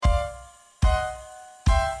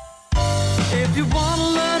If you want to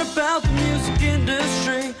learn about the music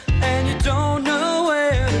industry and you don't know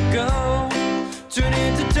where to go, tune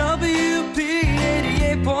into WP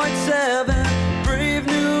 88.7, Brave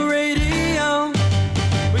New Radio.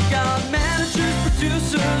 We got managers,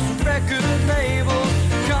 producers, record labels,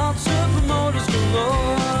 concert promoters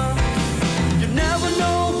galore. You never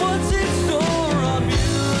know what's in store on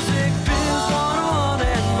Music Biz 101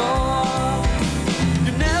 and more.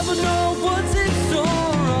 You never know what's in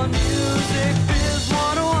store on Music Biz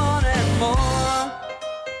 101 and more.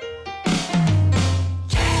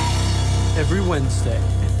 Every Wednesday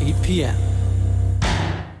at 8 p.m.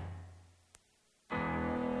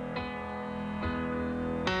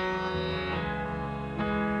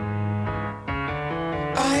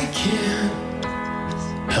 I can't.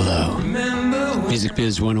 Hello, Music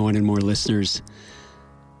Biz 101 and more listeners.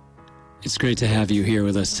 It's great to have you here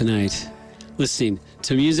with us tonight, listening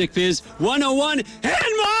to Music Biz 101 and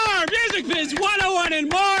more. Music Biz 101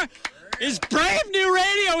 and more is Brave New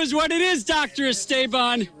Radio, is what it is, Dr.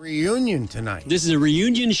 Esteban. Reunion tonight. This is a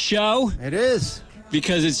reunion show. It is.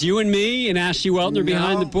 Because it's you and me and Ashley Weltner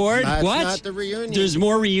behind the board. That's what? Not the reunion. There's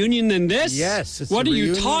more reunion than this? Yes. It's what the are you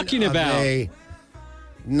reunion talking of about? A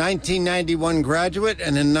 1991 graduate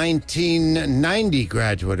and a 1990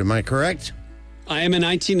 graduate. Am I correct? I am a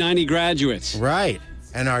 1990 graduate. Right.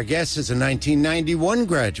 And our guest is a 1991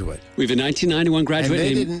 graduate. We have a 1991 graduate. And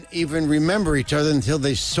they didn't even remember each other until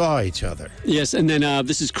they saw each other. Yes, and then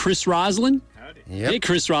this is Chris Roslan. Howdy. Yep. Hey,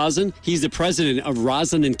 Chris Roslan. He's the president of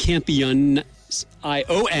Roslan and Campion,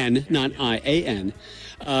 I-O-N, not I-A-N.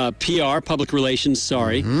 PR, public relations,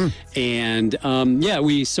 sorry. Mm-hmm. And,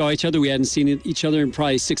 we saw each other. We hadn't seen each other in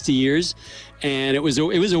probably 60 years. And it was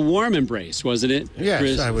a warm embrace, wasn't it? Yes,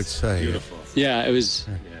 Chris? I would say. Beautiful. Yeah, it was.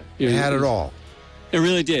 Yeah. It had it all. It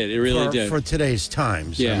really did. It really did. For today's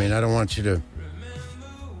times. Yeah. I mean, I don't want you to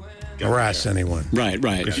harass anyone. Right.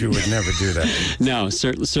 Because you would never do that. No,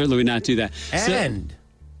 certainly would not do that. And,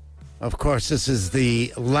 of course, this is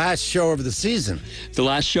the last show of the season. The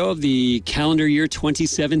last show of the calendar year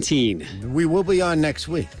 2017. We will be on next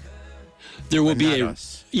week. There will be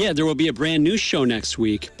us. there will be a brand new show next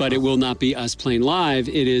week, but it will not be us playing live.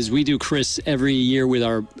 It is, we do Chris every year with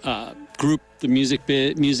our group, the Music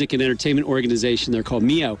and Entertainment Organization. They're called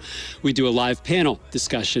MIO. We do a live panel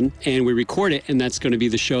discussion, and we record it, and that's going to be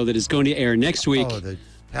the show that is going to air next week. Oh, the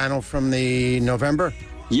panel from the November?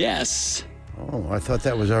 Yes. Oh, I thought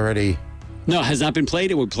that was already... No, it has not been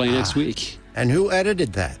played. It will play next week. And who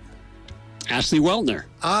edited that? Ashley Weltner.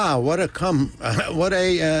 What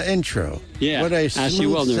a intro. Yeah, what a Ashley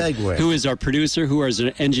smooth Weltner, segue. who is our producer, who is an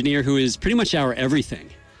engineer, who is pretty much our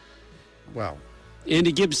everything. Well...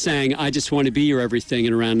 Andy Gibbs sang I Just Want to Be Your Everything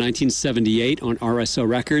in around 1978 on RSO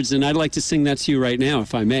Records, and I'd like to sing that to you right now,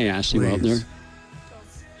 if I may, Ashley Weltner.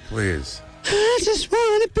 Please. I just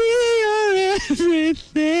want to be your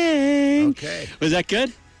everything. Okay. Was that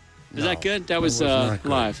good? Was No, that good? That was not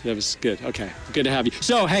good. live. That was good. Okay. Good to have you.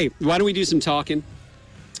 So, hey, why don't we do some talking?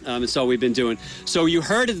 That's all we've been doing. So you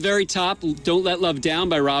heard at the very top, Don't Let Love Down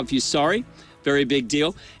by Rob Fusari. Very big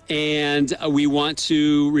deal. And we want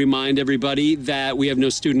to remind everybody that we have no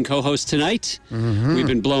student co-host tonight. Mm-hmm. We've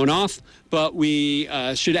been blown off. But we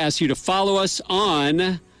should ask you to follow us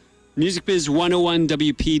on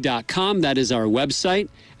musicbiz101wp.com. That is our website.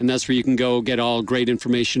 And that's where you can go get all great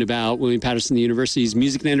information about William Patterson University's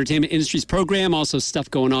Music and Entertainment Industries program, also stuff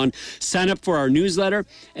going on. Sign up for our newsletter,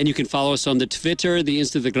 and you can follow us on the Twitter, the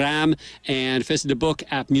Instagram, and Facebook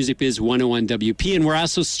at MusicBiz101WP. And we're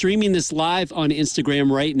also streaming this live on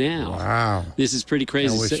Instagram right now. Wow. This is pretty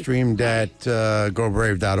crazy. And we're streamed at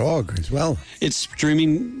gobrave.org as well. It's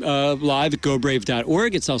streaming live at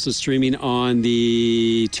gobrave.org. It's also streaming on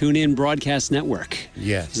the TuneIn Broadcast Network.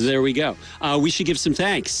 Yes. So there we go. We should give some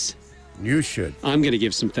thanks. You should. I'm going to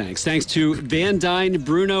give some thanks. Thanks to Van Dyne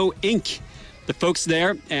Bruno Inc., the folks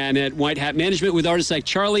there, and at White Hat Management with artists like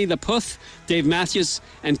Charlie the Puth, Dave Matthews,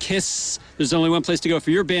 and Kiss. There's only one place to go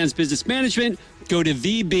for your band's business management. Go to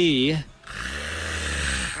vbcpa.com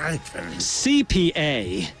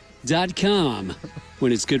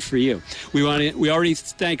when it's good for you. We already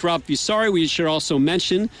thanked Rob Fusari. We should also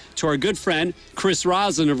mention to our good friend Chris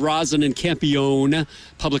Roslan of Roslan and Campion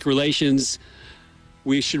Public Relations.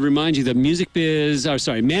 We should remind you that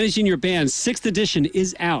Managing Your Band's 6th edition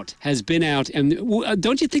is out, has been out. And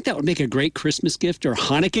don't you think that would make a great Christmas gift or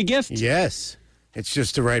Hanukkah gift? Yes. It's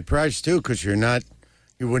just the right price, too, because you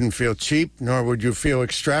wouldn't feel cheap, nor would you feel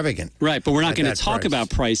extravagant. Right, but we're not going to talk about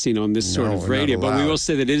pricing on this sort of radio. But we will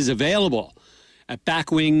say that it is available at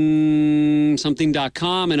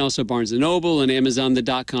backwingsomething.com and also Barnes & Noble and Amazon,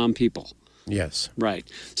 the .com people. Yes. Right.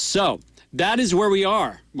 So That is where we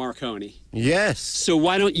are, Marconi. Yes. So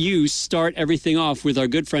why don't you start everything off with our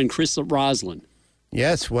good friend Chris Roslan?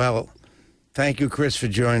 Yes, well, thank you, Chris, for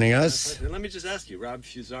joining us. Let me just ask you, Rob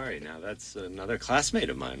Fusari, now that's another classmate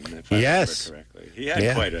of mine, if I Yes. remember correctly. He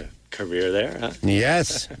had quite a career there, huh?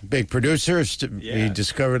 Yes, big producer. He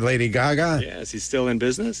discovered Lady Gaga. Yeah, is he still in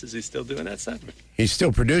business? Is he still doing that stuff? He's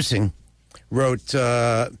still producing. Wrote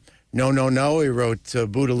No, No, No. He wrote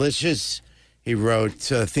Bootylicious. He wrote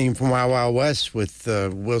Theme from Wild Wild West with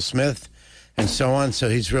Will Smith and so on. So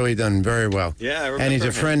he's really done very well. Yeah, I remember and he's a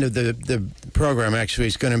him. friend of the program, actually.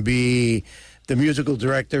 He's going to be the musical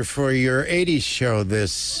director for your 80s show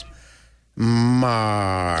this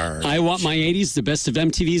March. I Want My 80s, the best of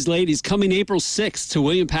MTV's ladies, coming April 6th to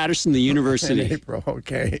William Patterson, the In university. April,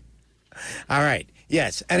 okay. All right.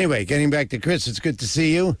 Yes. Anyway, getting back to Chris, it's good to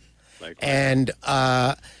see you. Likewise. And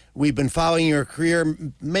we've been following your career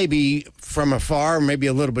maybe from afar, maybe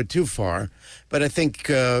a little bit too far. But I think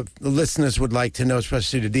the listeners would like to know,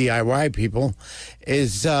 especially the DIY people,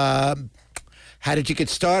 is how did you get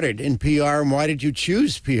started in PR and why did you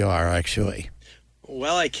choose PR, actually?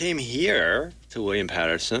 Well, I came here to William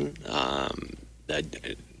Patterson.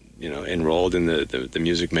 Enrolled in the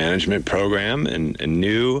music management program and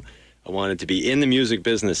knew I wanted to be in the music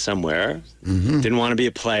business somewhere. Didn't want to be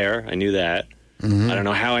a player. I knew that. I don't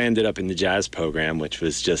know how I ended up in the jazz program, which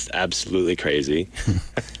was just absolutely crazy.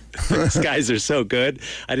 Those guys are so good.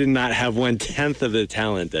 I did not have 1/10 of the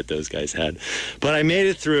talent that those guys had. But I made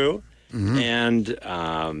it through, and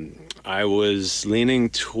I was leaning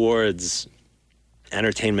towards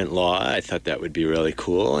entertainment law. I thought that would be really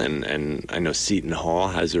cool, and I know Seton Hall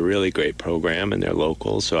has a really great program and they're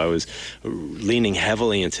local, so I was leaning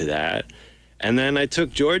heavily into that. And then I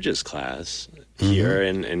took George's class here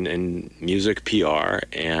in music PR,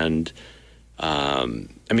 and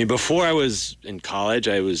before I was in college,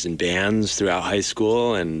 I was in bands throughout high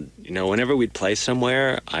school, and whenever we'd play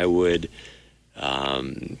somewhere, I would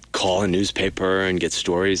call a newspaper and get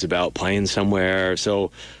stories about playing somewhere.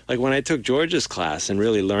 So, like, when I took George's class and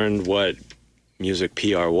really learned what music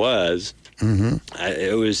PR was,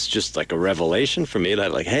 it was just like a revelation for me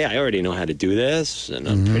that, like, hey, I already know how to do this, and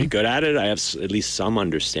I'm pretty good at it. I have at least some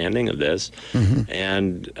understanding of this.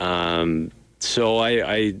 And so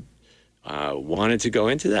I wanted to go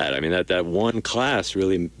into that. I mean, that one class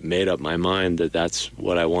really made up my mind that that's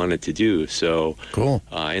what I wanted to do. So Cool.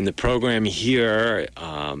 In the program here,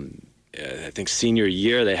 I think senior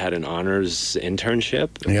year, they had an honors internship.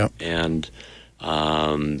 Yep. And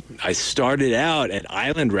I started out at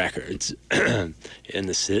Island Records in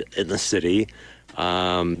the city.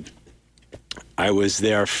 I was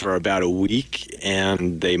there for about a week,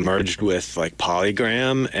 and they merged with like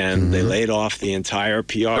Polygram, and they laid off the entire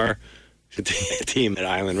PR team at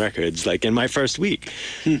Island Records, like in my first week.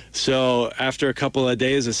 So after a couple of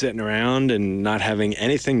days of sitting around and not having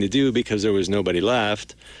anything to do because there was nobody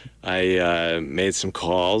left, I made some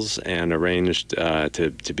calls and arranged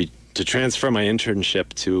to transfer my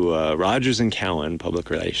internship to Rogers and Cowan Public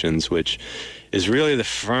Relations, which is really the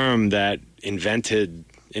firm that invented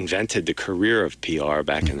the career of PR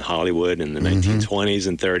back in Hollywood in the 1920s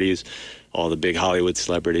and 30s. All the big Hollywood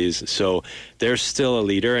celebrities. So they're still a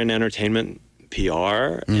leader in entertainment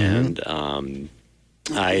PR, and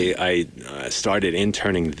I started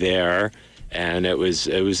interning there, and it was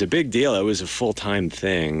a big deal. It was a full-time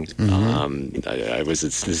thing. I was.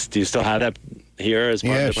 Do you still have that here as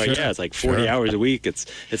part of the sure. Yeah, it's like 40 hours a week. It's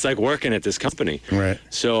like working at this company. Right.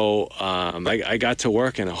 So I got to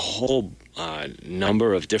work in a whole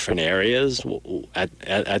number of different areas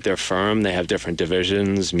at their firm. They have different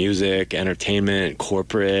divisions: music, entertainment,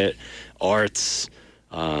 corporate, arts,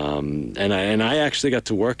 and I actually got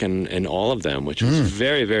to work in all of them, which was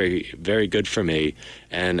very, very, very good for me.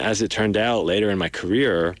 And as it turned out, later in my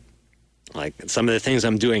career, like some of the things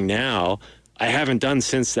I'm doing now, I haven't done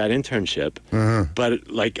since that internship, but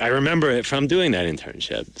like I remember it from doing that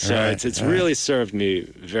internship. So it's really served me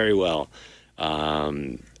very well.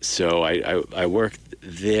 So I worked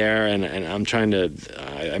there, and I'm trying to.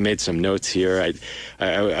 I made some notes here.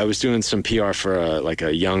 I was doing some PR for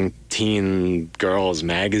a young teen girls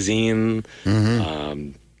magazine.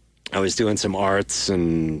 I was doing some arts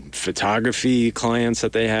and photography clients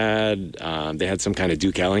that they had. They had some kind of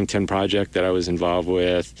Duke Ellington project that I was involved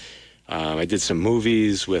with. I did some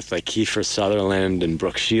movies with like Kiefer Sutherland and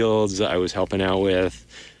Brooke Shields I was helping out with.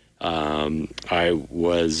 I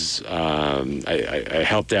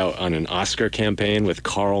helped out on an Oscar campaign with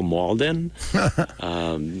Carl Malden,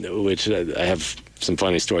 which I have some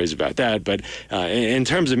funny stories about that. But in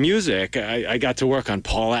terms of music, I got to work on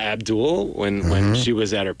Paula Abdul when she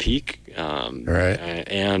was at her peak Right.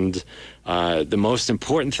 And the most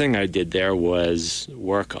important thing I did there was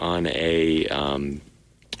work on a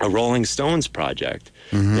Rolling Stones project.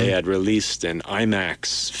 They had released an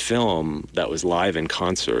IMAX film that was live in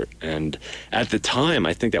concert, and at the time,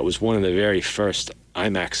 I think that was one of the very first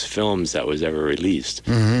IMAX films that was ever released.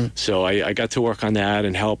 So I got to work on that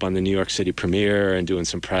and help on the New York City premiere and doing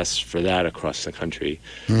some press for that across the country.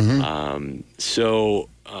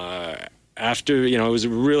 After, it was a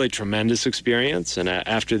really tremendous experience, and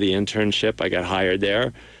after the internship, I got hired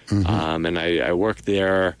there, and I worked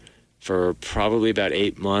there for probably about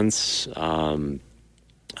 8 months,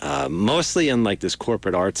 mostly in like this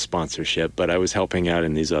corporate arts sponsorship, but I was helping out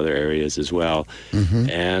in these other areas as well.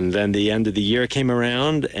 And then the end of the year came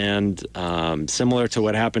around, and similar to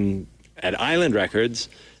what happened at Island Records,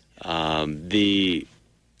 the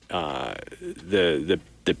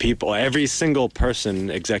people, every single person,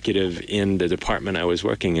 executive in the department I was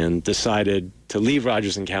working in, decided to leave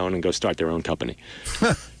Rogers and Cowan and go start their own company.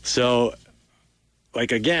 So,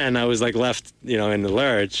 like, again, I was like left, in the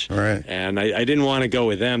lurch. Right. And I didn't want to go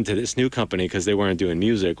with them to this new company because they weren't doing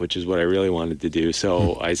music, which is what I really wanted to do.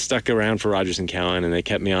 So I stuck around for Rogers and Cowan, and they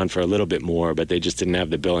kept me on for a little bit more, but they just didn't have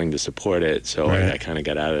the billing to support it. So I kind of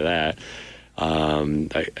got out of that.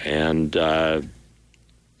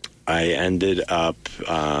 I ended up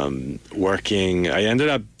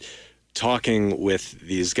talking with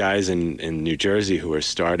these guys in New Jersey who were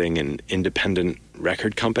starting an independent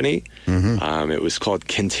record company. It was called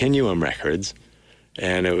Continuum Records,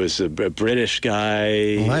 and it was a British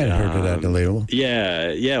guy. Well, I had heard of that label.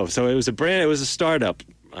 Yeah. So it was a startup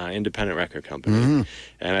independent record company.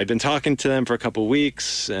 And I'd been talking to them for a couple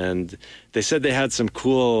weeks, and they said they had some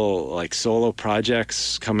cool like solo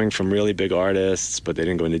projects coming from really big artists, but they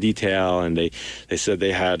didn't go into detail. And they said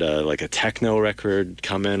they had a techno record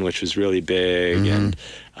coming, which was really big, and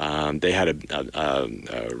they had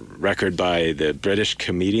a record by the British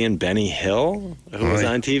comedian Benny Hill, who was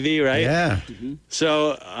on TV, right? Yeah.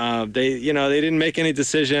 So they didn't make any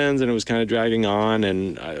decisions, and it was kind of dragging on.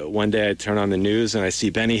 And one day I turn on the news and I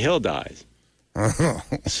see Benny Hill dies.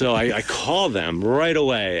 So I call them right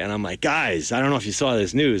away, and I'm like, guys, I don't know if you saw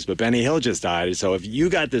this news, but Benny Hill just died. So if you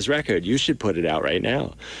got this record, you should put it out right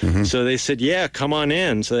now. So they said, yeah, come on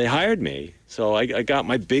in. So they hired me. So I got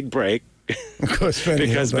my big break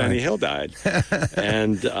because Benny Hill died.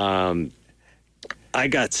 And I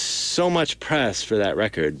got so much press for that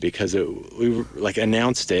record because we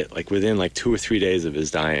announced it within 2 or 3 days of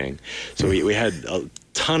his dying. So we had a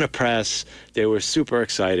ton of press. They were super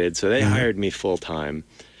excited, so they hired me full time.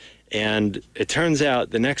 And it turns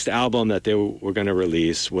out the next album that they were going to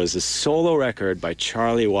release was a solo record by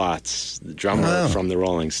Charlie Watts, the drummer from the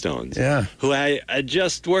Rolling Stones, who I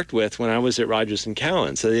just worked with when I was at Rogers and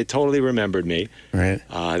Cowan. So they totally remembered me. Right.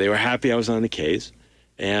 They were happy I was on the case,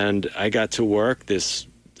 and I got to work this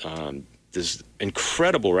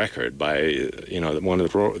incredible record by one of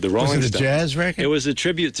the Rolling Stones. Was it a jazz record? It was a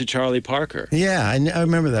tribute to Charlie Parker. Yeah, I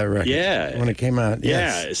remember that record. Yeah, when it came out.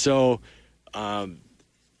 Yes. Yeah, so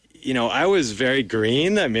I was very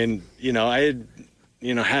green. I mean, I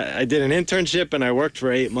did an internship and I worked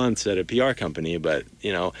for 8 months at a PR company, but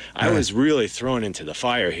I was really thrown into the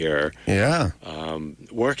fire here. Yeah.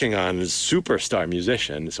 Working on a superstar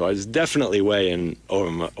musician, so I was definitely way in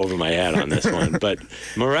over my head on this one. But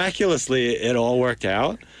miraculously, it all worked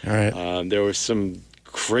out. All right. There was some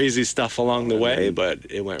crazy stuff along the way, but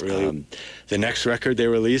it went really. The next record they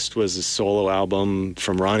released was a solo album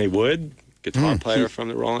from Ronnie Wood, guitar player from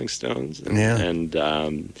the Rolling Stones, and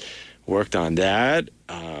worked on that.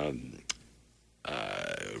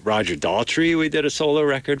 Roger Daltrey, we did a solo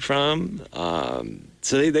record from.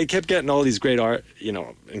 So they kept getting all these great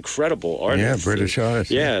incredible artists. Yeah, British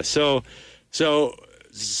artists. Yeah, so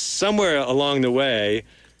somewhere along the way,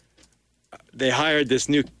 they hired this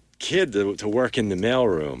new kid to work in the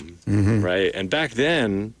mailroom, right? And back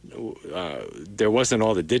then, there wasn't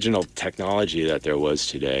all the digital technology that there was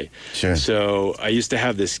today. Sure. So I used to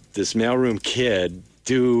have this mailroom kid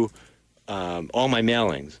do all my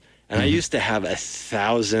mailings, and I used to have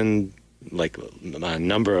 1,000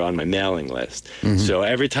 number on my mailing list. So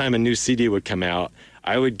every time a new CD would come out,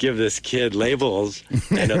 I would give this kid labels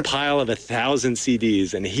and a pile of 1,000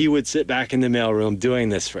 CDs, and he would sit back in the mailroom doing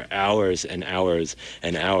this for hours and hours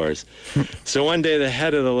and hours. So one day the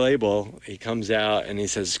head of the label, he comes out and he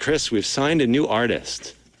says, Chris, we've signed a new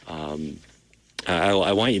artist.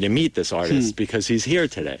 I want you to meet this artist because he's here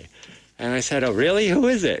today. And I said, oh, really? Who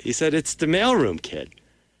is it? He said, it's the mailroom kid.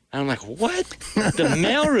 And I'm like, what? The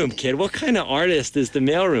mailroom kid? What kind of artist is the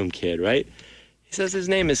mailroom kid, right? He says his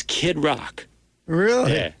name is Kid Rock.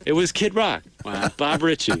 Really? Yeah, it was Kid Rock. Wow. Bob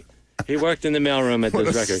Ritchie. He worked in the mailroom at What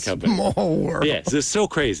this a record company. small world. Yes, it's so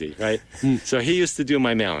crazy, right? So he used to do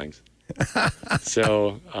my mailings.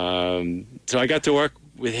 So I got to work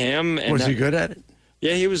with him. And Was he good at it?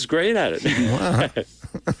 Yeah, he was great at it. Wow.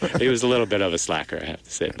 He was a little bit of a slacker, I have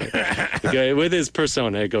to say. But the guy, with his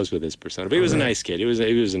persona, it goes with his persona. But he was a nice kid. He was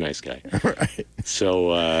a nice guy. Right.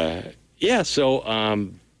 So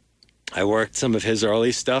I worked some of his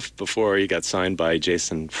early stuff before he got signed by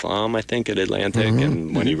Jason Flom, I think, at Atlantic,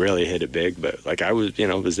 and when he really hit it big. But like I was,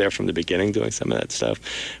 was there from the beginning doing some of that stuff,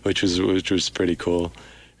 which was pretty cool.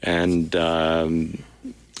 And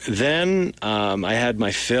then I had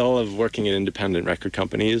my fill of working at independent record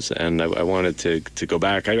companies, and I wanted to go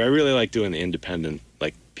back. I really like doing the independent,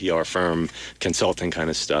 like PR firm consulting kind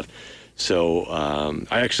of stuff. So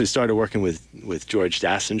I actually started working with George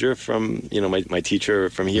Dassinger from, my teacher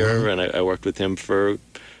from here, and I worked with him for,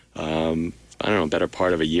 I don't know, better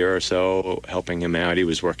part of a year or so, helping him out. He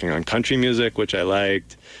was working on country music, which I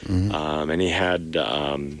liked, and he had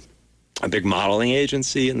a big modeling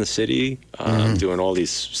agency in the city, doing all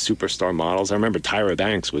these superstar models. I remember Tyra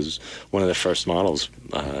Banks was one of the first models,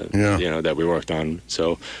 that we worked on.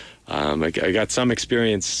 So I got some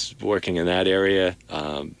experience working in that area,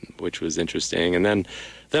 which was interesting. And then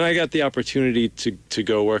I got the opportunity to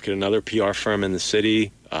go work at another PR firm in the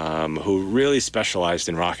city, who really specialized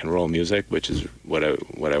in rock and roll music, which is what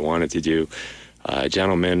I wanted to do. A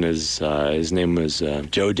gentleman, his name was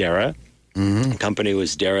Joe Dara. The company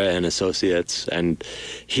was Dara and Associates, and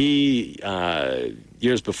he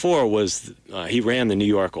years before he ran the New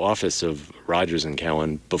York office of Rogers and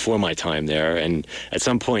Cowan before my time there, and at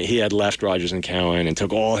some point he had left Rogers and Cowan and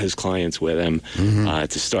took all his clients with him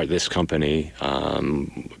to start this company,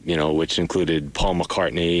 which included Paul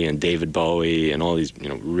McCartney and David Bowie and all these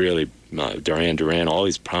really Duran Duran, all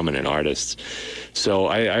these prominent artists. So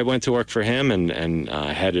I went to work for him and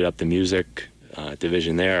headed up the music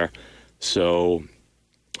division there. So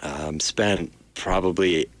spent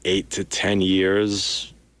probably 8 to 10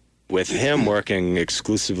 years with him working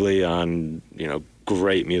exclusively on,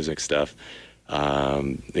 great music stuff.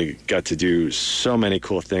 They got to do so many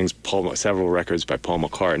cool things, several records by Paul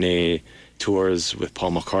McCartney, tours with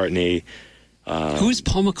Paul McCartney. Who's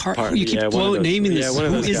Paul McCartney? You keep naming this.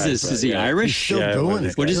 Who is guys, this? Is he Irish? He's still doing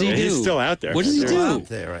it. What does he do? He's still out there. What does he Still do? out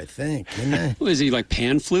there, I think. Isn't What, is he like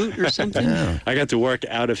pan flute or something? Yeah. I got to work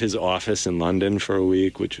out of his office in London for a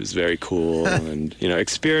week, which was very cool, and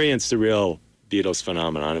experienced the real Beatles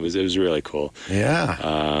phenomenon. It was really cool.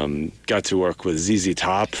 Yeah. Got to work with ZZ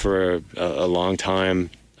Top for a long time,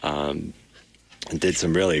 and did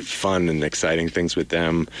some really fun and exciting things with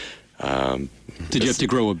them. Did you have to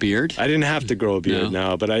grow a beard? I didn't have to grow a beard,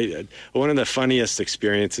 no, but one of the funniest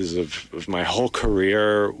experiences of my whole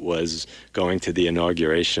career was going to the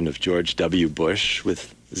inauguration of George W. Bush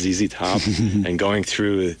with ZZ Top and going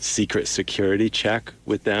through a secret security check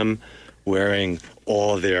with them, wearing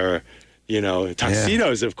all their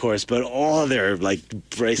tuxedos, of course, but all their like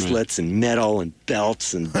bracelets and metal and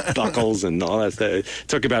belts and buckles and all that stuff. It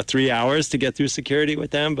took about 3 hours to get through security with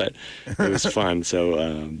them, but it was fun.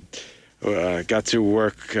 So got to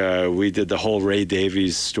work. We did the whole Ray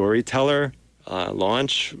Davies Storyteller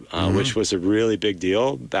launch, which was a really big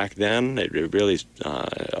deal back then. It really,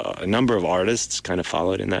 a number of artists kind of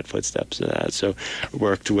followed in that footsteps of that. So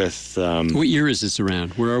worked with... what year is this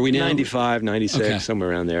around? Where are we now? 95, 96,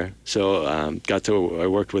 somewhere around there. So I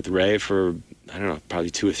worked with Ray for, I don't know,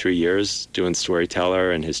 probably 2 or 3 years doing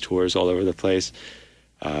Storyteller and his tours all over the place.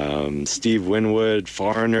 Steve Winwood,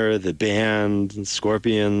 Foreigner, The Band,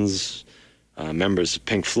 Scorpions, members of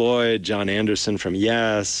Pink Floyd, John Anderson from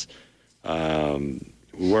Yes.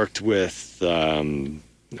 Worked with,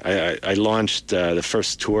 I launched the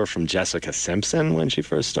first tour from Jessica Simpson when she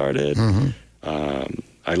first started. I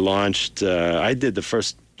did the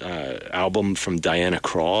first album from Diana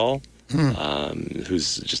Krall,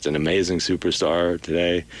 who's just an amazing superstar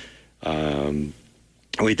today.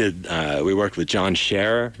 We worked with John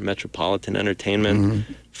Scher, Metropolitan Entertainment,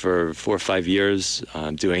 for 4 or 5 years,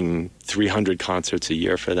 doing 300 concerts a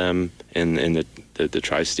year for them in the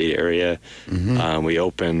tri-state area. We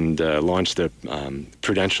launched the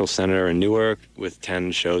Prudential Center in Newark with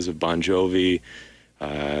 10 shows of Bon Jovi.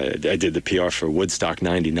 I did the PR for Woodstock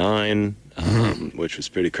 99, which was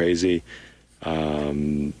pretty crazy. I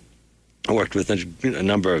worked with a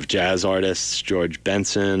number of jazz artists, George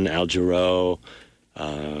Benson, Al Jarreau,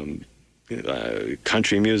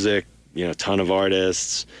 country music, ton of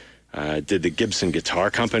artists. Did the Gibson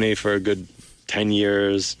Guitar Company for a good 10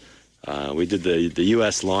 years. We did the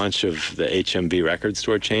U.S. launch of the HMV record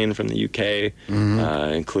store chain from the UK,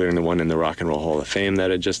 including the one in the Rock and Roll Hall of Fame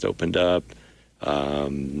that had just opened up.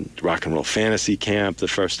 Rock and Roll Fantasy Camp, the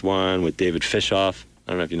first one with David Fishoff.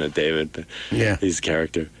 I don't know if you know David, but Yeah. he's a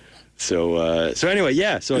character. So anyway,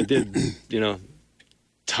 yeah. So I did,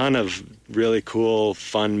 ton of really cool,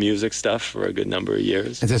 fun music stuff for a good number of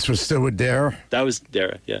years. And this was still with Dara? That was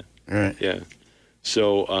Dara, yeah. Right. Yeah.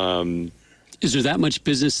 So, Is there that much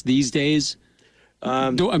business these days?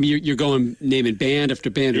 I mean, you're going naming band after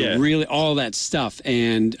band, Yeah. really all that stuff.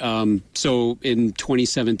 And so in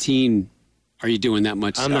 2017, are you doing that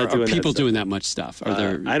much? I'm not doing are that people stuff. doing that much stuff? Are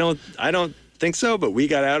there? I don't think so, but we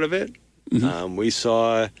got out of it. We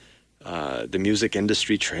saw the music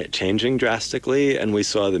industry changing drastically, and we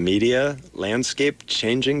saw the media landscape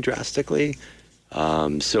changing drastically.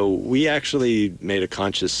 So we actually made a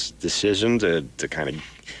conscious decision to kind of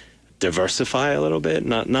diversify a little bit,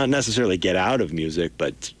 not necessarily get out of music,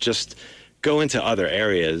 but just go into other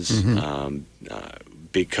areas.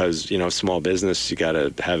 Because small business, you got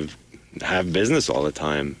to have business all the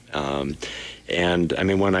time. And I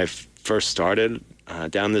mean, when I first started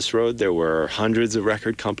down this road, there were hundreds of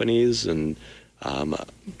record companies, and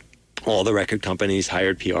all the record companies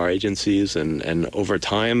hired PR agencies, and over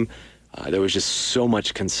time, there was just so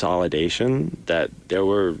much consolidation that there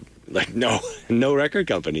were like no record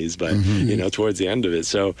companies, but towards the end of it.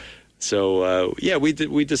 So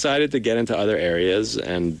we decided to get into other areas,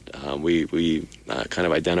 and we kind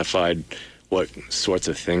of identified what sorts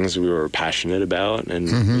of things we were passionate about,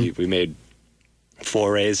 and we made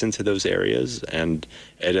forays into those areas, and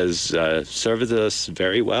it has served us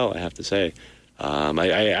very well, I have to say.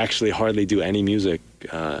 I actually hardly do any music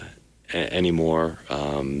anymore.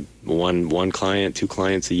 One client, 2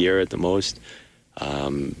 clients a year at the most.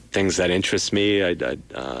 Things that interest me,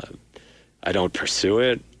 I don't pursue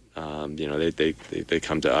it. They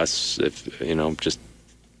come to us if just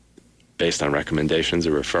based on recommendations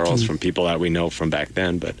or referrals from people that we know from back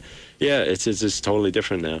then. But yeah, it's just totally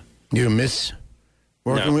different now. Do you miss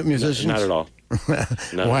working with musicians? Not at all.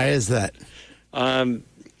 No. Why is that?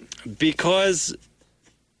 Because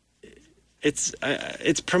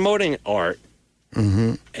it's promoting art,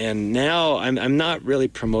 and now I'm not really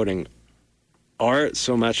promoting art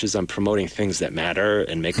so much as I'm promoting things that matter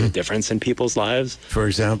and make a difference in people's lives. For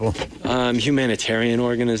example? Humanitarian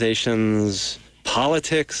organizations,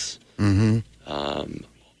 politics. I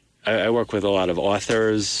work with a lot of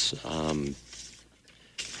authors,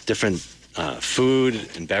 different food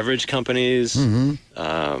and beverage companies,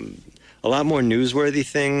 a lot more newsworthy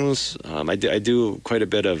things. I do quite a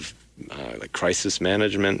bit of like crisis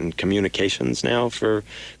management and communications now for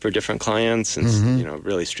different clients, and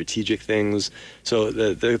really strategic things. So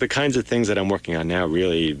the kinds of things that I'm working on now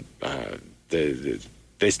really they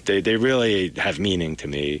really have meaning to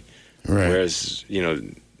me. Right. Whereas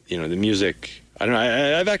the music, I don't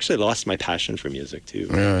know. I've actually lost my passion for music too.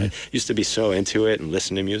 Really? I used to be so into it and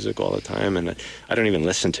listen to music all the time, and I don't even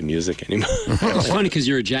listen to music anymore. It's funny because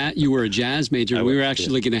you were a jazz major. We were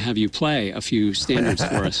actually yeah. going to have you play a few standards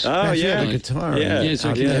for us. Oh You have yeah, a guitar. Yeah. Yeah, so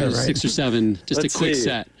Out yeah, there, right? 6 or 7, just Let's a quick see.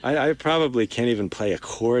 set. I probably can't even play a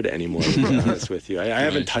chord anymore, to be honest with you. I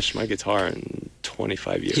haven't touched my guitar in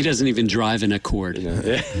 25 years. He doesn't even drive an accord.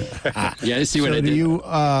 Yeah. Yeah, see what So I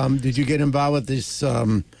did. did you get involved with this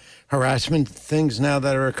harassment things now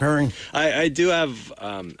that are occurring? I do have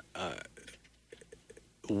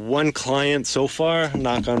one client so far,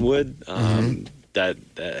 knock on wood, that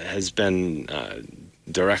has been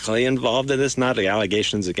directly involved in this. Not the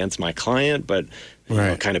allegations against my client, but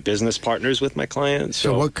Right. kind of business partners with my client.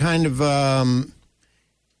 So what kind of,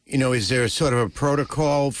 is there sort of a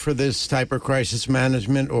protocol for this type of crisis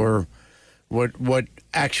management, or what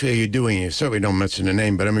actually are you doing? You certainly don't mention the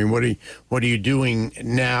name, but I mean, what are you doing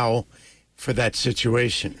now for that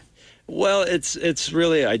situation? Well, it's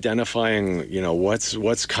really identifying,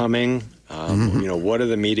 what's coming. What are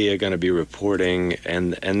the media going to be reporting,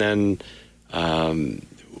 and then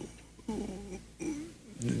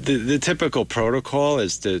the typical protocol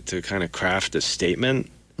is to kind of craft a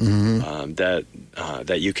statement that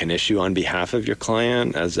you can issue on behalf of your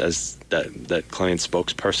client as that client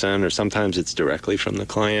spokesperson, or sometimes it's directly from the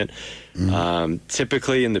client.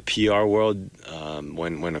 Typically in the PR world,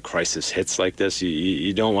 when a crisis hits like this,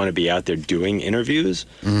 you don't want to be out there doing interviews,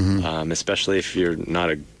 especially if you're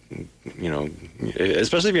not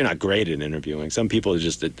especially if you're not great at interviewing. Some people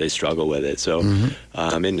they struggle with it. So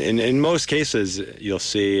in most cases, you'll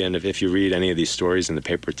see, and if you read any of these stories in the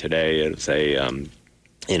paper today, it'll say,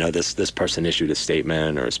 this person issued a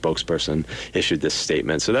statement, or a spokesperson issued this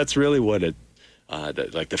statement. So that's really what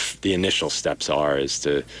the initial steps are, is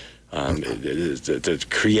to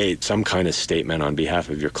create some kind of statement on behalf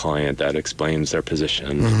of your client that explains their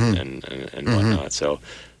position and whatnot. So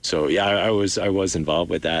So yeah, I was involved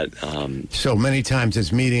with that. So many times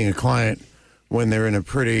it's meeting a client when they're in a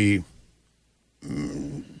pretty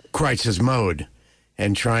crisis mode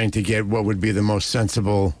and trying to get what would be the most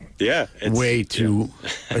sensible way to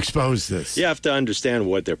expose this. You have to understand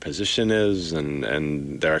what their position is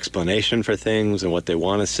and their explanation for things and what they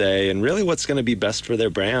want to say and really what's going to be best for their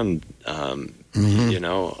brand. You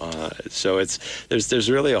know, so there's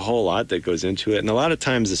really a whole lot that goes into it, and a lot of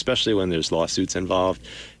times, especially when there's lawsuits involved,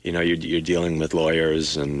 you know, you're dealing with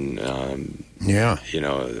lawyers, and you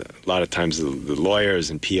know, a lot of times the lawyers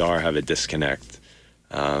and PR have a disconnect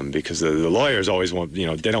because the lawyers always want, you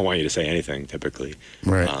know, they don't want you to say anything typically,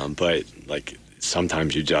 right? But like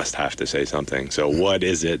sometimes you just have to say something. So what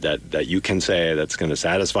is it that you can say that's going to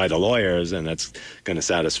satisfy the lawyers and that's going to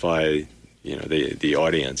satisfy, you know, the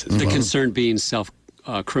audience as the well. concern being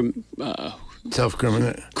self-criminate.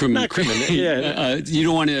 Yeah. You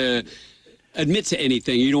don't want to admit to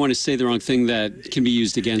anything. You don't want to say the wrong thing that can be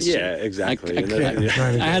used against you. Yeah, exactly.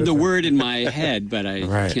 I had the word in my head, but I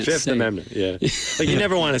can't Fifth say. Amendment, yeah. Like you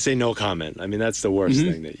never want to say no comment. I mean, that's the worst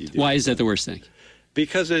thing that you do. Why is that the worst thing?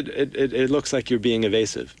 Because it looks like you're being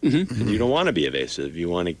evasive. And you don't want to be evasive. You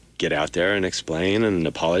want to get out there and explain and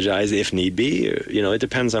apologize if need be. You know, it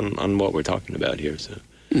depends on what we're talking about here. So,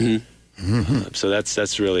 so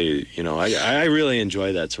that's really, you know, I really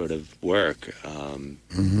enjoy that sort of work.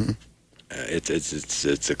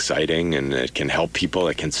 It's exciting, and it can help people.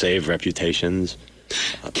 It can save reputations.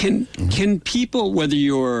 Can people, whether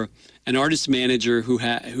you're an artist manager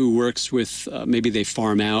who works with maybe they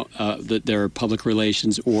farm out their public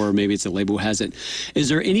relations, or maybe it's a label who has it, is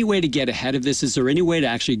there any way to get ahead of this? Is there any way to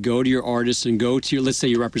actually go to your artists and go to your, let's say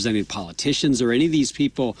you're representing politicians or any of these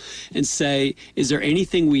people, and say, is there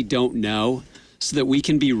anything we don't know so that we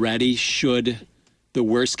can be ready should the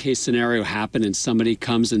worst case scenario happen and somebody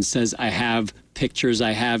comes and says, I have pictures,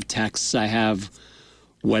 I have texts, I have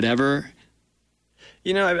whatever?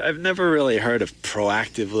 You know, I've never really heard of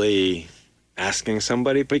proactively asking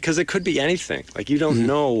somebody, because it could be anything. Like, you don't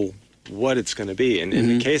know what it's going to be. And in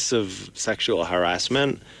the case of sexual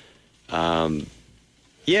harassment,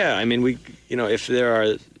 yeah, I mean, if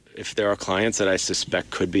there are clients that I suspect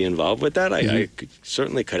could be involved with that, I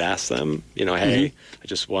certainly could ask them, you know, hey, I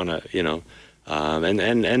just want to, you know,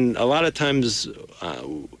 and a lot of times,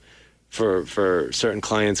 for certain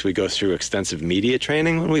clients, we go through extensive media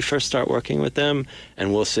training when we first start working with them,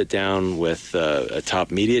 and we'll sit down with a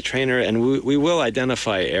top media trainer, and we will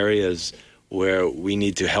identify areas where we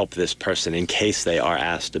need to help this person in case they are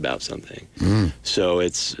asked about something. So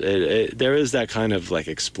there is that kind of like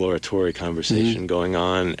exploratory conversation going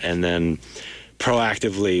on, and then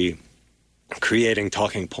proactively creating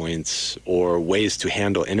talking points or ways to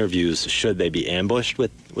handle interviews should they be ambushed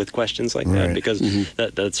with questions like that, because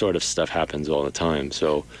that sort of stuff happens all the time.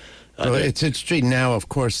 So it's interesting now, of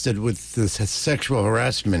course, that with the sexual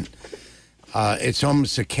harassment, it's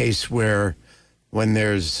almost a case where when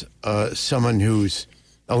there's someone who's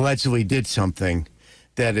allegedly did something,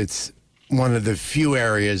 that it's one of the few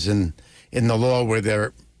areas in the law where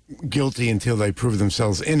they're guilty until they prove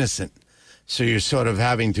themselves innocent. So you're sort of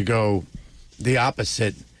having to go the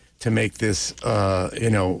opposite to make this,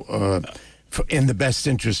 in the best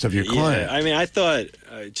interest of your client. Yeah, I mean, I thought,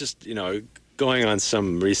 going on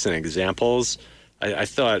some recent examples, I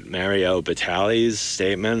thought Mario Batali's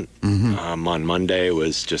statement on Monday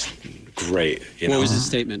was just great. What was his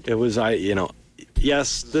statement? It was,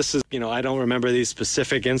 yes, this is, I don't remember these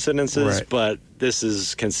specific incidences, but this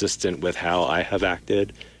is consistent with how I have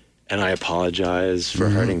acted. And I apologize for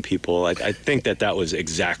hurting people. I think that was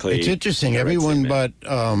exactly. It's interesting. Everyone but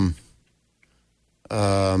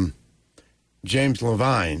James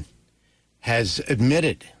Levine has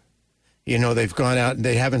admitted. You know, they've gone out and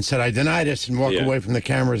they haven't said, I deny this, and walk away from the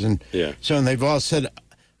cameras. And so and they've all said,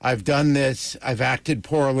 I've done this, I've acted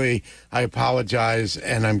poorly, I apologize,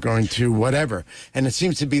 and I'm going to whatever. And it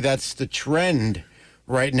seems to be that's the trend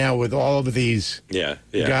right now with all of these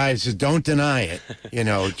guys who don't deny it, you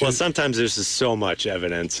know. Well, sometimes there's just so much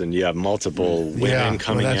evidence, and you have multiple women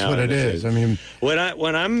coming out. That's what it is. I mean, what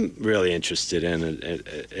I'm really interested in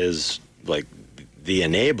is like the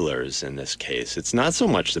enablers in this case. It's not so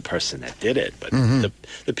much the person that did it, but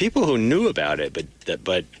the people who knew about it,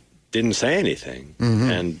 but didn't say anything.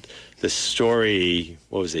 And the story,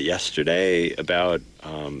 what was it, yesterday, about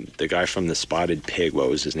the guy from the Spotted Pig, what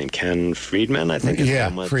was his name, Ken Friedman, I think.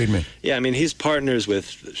 Friedman. Yeah, I mean, he's partners with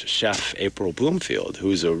chef April Bloomfield,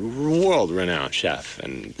 who's a world-renowned chef,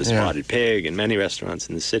 and the Spotted Pig and many restaurants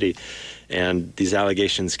in the city. And these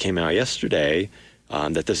allegations came out yesterday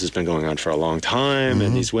that this has been going on for a long time,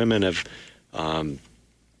 and these women have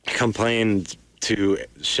complained to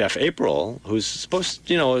Chef April, who's supposed,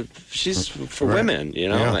 she's for Right. women,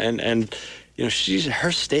 Yeah. and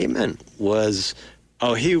her statement was,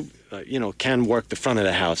 oh, he, can work the front of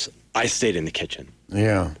the house. I stayed in the kitchen.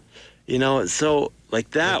 Yeah. So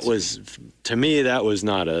like that was, to me, that was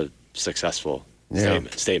not a successful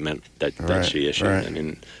statement that she issued. Right. I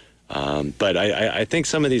mean, but I think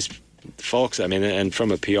some of these folks, I mean, and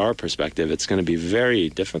from a PR perspective, it's going to be very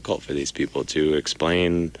difficult for these people to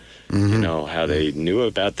explain, how they knew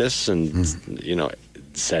about this and,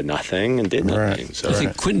 said nothing and did nothing. Right. So I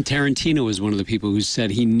think Quentin Tarantino was one of the people who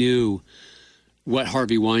said he knew what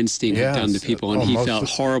Harvey Weinstein had done to people, and he felt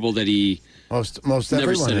horrible that he Most never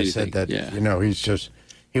everyone said has said that. anything.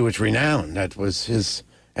 He was renowned. That was his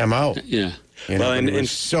MO. Yeah. Well, and he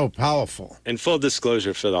was so powerful. in full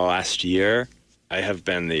disclosure, for the last year, I have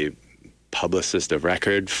been the publicist of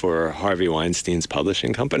record for Harvey Weinstein's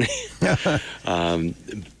publishing company.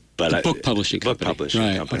 Book publishing company.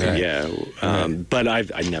 Company, yeah. But I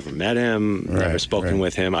never met him, never spoken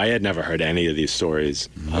with him. I had never heard any of these stories.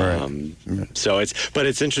 So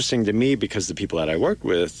it's interesting to me because the people that I worked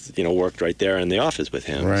with, worked right there in the office with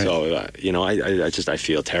him. Right. So, I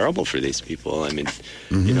feel terrible for these people. I mean,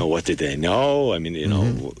 what did they know? I mean,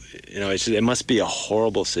 it must be a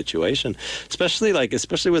horrible situation, especially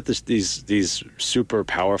with these super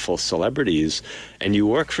powerful celebrities, and you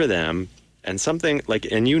work for them. And something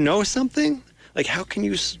and something, like how can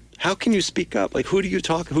you speak up? Like who do you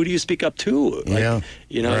speak up to? Like,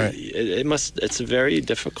 it's a very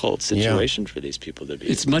difficult situation for these people to be.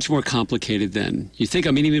 It's much more complicated than you think. I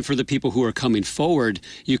mean, even for the people who are coming forward,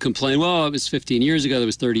 you complain, well, it was 15 years ago, that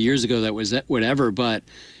was 30 years ago, that was whatever, but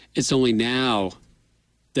it's only now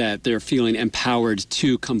that they're feeling empowered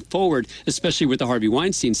to come forward, especially with the Harvey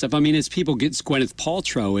Weinstein stuff. I mean, it's Gwyneth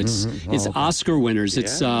Paltrow, it's Oscar winners,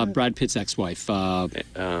 it's Brad Pitt's ex-wife,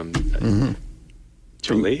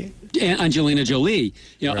 Jolie? Angelina Jolie,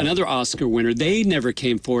 another Oscar winner. They never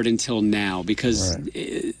came forward until now because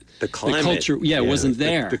the climate, culture, wasn't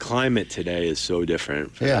there. The climate today is so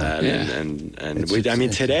different for that. Yeah.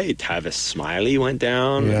 Today Tavis Smiley went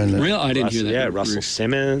down. Real, I didn't hear that. Yeah, Russell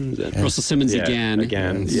Simmons. Russell Simmons again.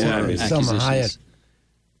 Selma Hayek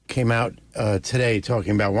came out today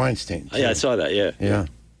talking about Weinstein. Oh, yeah, I saw that. Yeah.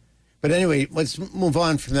 But anyway, let's move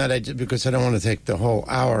on from that because I don't want to take the whole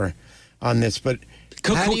hour on this. But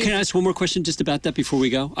can I ask one more question just about that before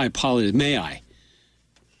we go? I apologize. May I?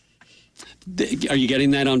 Are you getting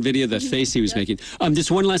that on video, the face he was making? Just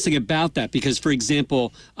one last thing about that, because, for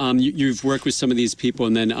example, you've worked with some of these people,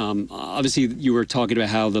 and then obviously you were talking about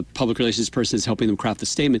how the public relations person is helping them craft the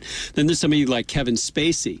statement. Then there's somebody like Kevin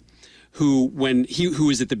Spacey, who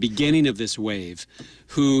was at the beginning of this wave,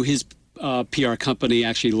 who his PR company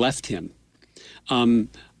actually left him. I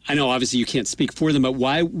know, obviously, you can't speak for them, but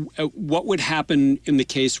what would happen in the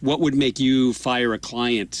case? What would make you fire a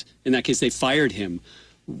client? In that case, they fired him.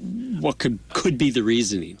 What could be the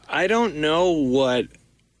reasoning? I don't know what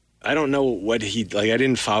he, like, I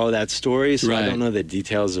didn't follow that story, so I don't know the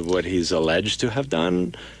details of what he's alleged to have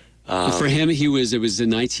done. For him, it was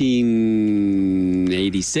in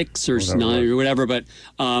 1986 or 9 or whatever, but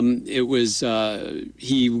it was,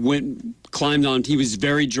 he climbed on, he was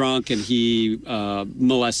very drunk, and he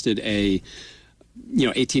molested a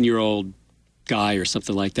 18-year-old guy or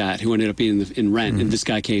something like that who ended up being in Rent, and this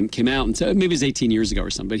guy came out and said, maybe it was 18 years ago or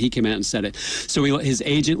something, but he came out and said it. So his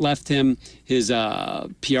agent left him, his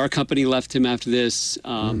PR company left him after this.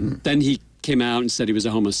 Then he came out and said he was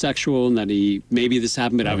a homosexual and that maybe this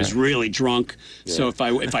happened, but I was really drunk. Yeah. So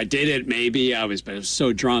if I did it, maybe but I was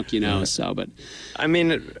so drunk, so, but. I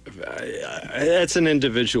mean, that's an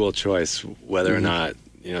individual choice, whether or not,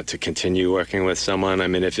 to continue working with someone. I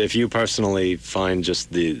mean, if you personally find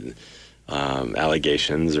just the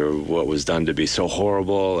allegations or what was done to be so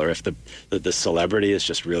horrible, or if the celebrity is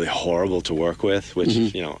just really horrible to work with, which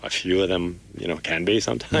a few of them can be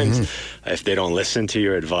sometimes, if they don't listen to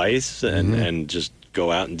your advice and just go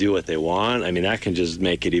out and do what they want, I mean, that can just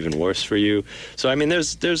make it even worse for you. So I mean,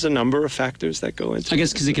 there's a number of factors that go into it. I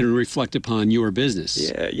guess because it can reflect upon your business,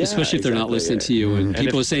 especially if they're not listening to you, and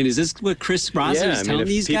people are saying, "Is this what Chris Roslan is telling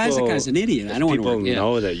these guys? That guy's an idiot. I don't want to work." People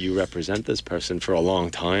know that you represent this person for a long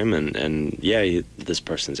time, and this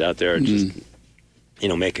person's out there just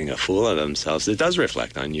making a fool of themselves. It does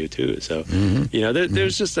reflect on you too. So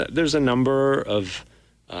there's a number of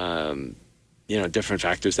different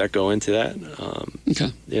factors that go into that.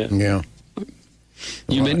 Okay. Yeah.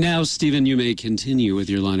 Now, Stephen, you may continue with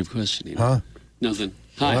your line of questioning. Huh? Nothing.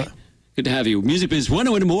 Hi. What? Good to have you. Music Biz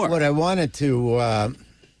 101 and more. What I wanted to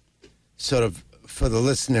sort of, for the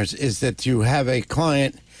listeners, is that you have a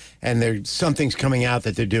client and something's coming out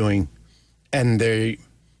that they're doing, and they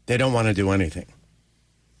don't want to do anything.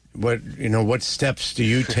 What steps do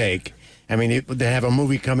you take? I mean, they have a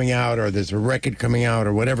movie coming out, or there's a record coming out,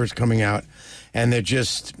 or whatever's coming out, and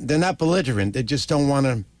they're not belligerent. They just don't want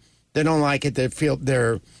to. They don't like it. They feel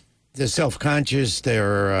they're self-conscious.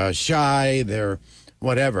 They're shy. They're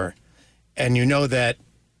whatever, and you know that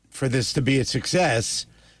for this to be a success,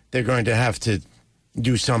 they're going to have to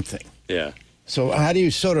do something. Yeah. So how do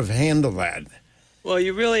you sort of handle that? Well,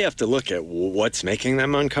 you really have to look at what's making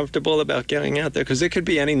them uncomfortable about getting out there, because it could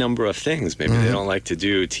be any number of things. Maybe they don't like to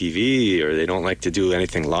do TV, or they don't like to do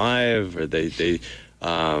anything live, or I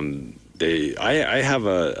have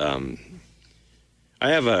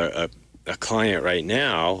a client right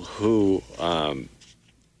now who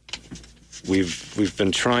we've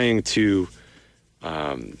been trying to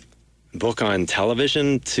book on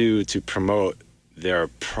television to promote their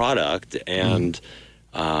product, and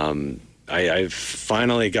I've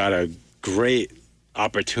finally got a great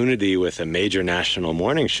opportunity with a major national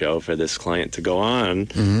morning show for this client to go on,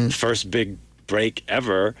 first big break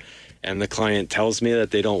ever, and the client tells me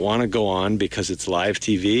that they don't want to go on because it's live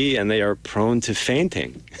TV and they are prone to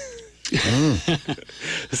fainting.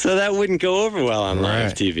 So that wouldn't go over well on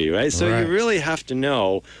live TV, right? So you really have to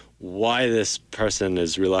know why this person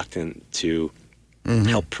is reluctant to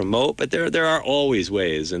help promote, but there are always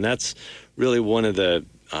ways, and that's really one of the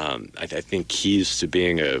I think keys to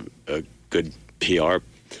being a good PR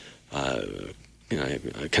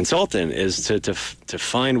consultant is to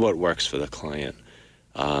find what works for the client.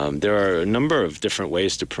 There are a number of different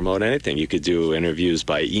ways to promote anything. You could do interviews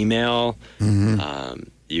by email.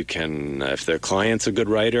 You can, if the client's a good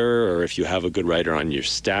writer, or if you have a good writer on your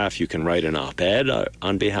staff, you can write an op-ed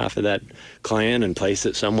on behalf of that client and place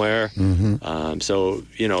it somewhere. So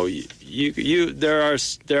there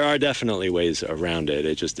are definitely ways around it.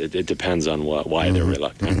 It depends on why they're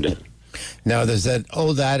reluctant. Now, there's that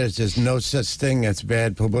old adage: there's no such thing as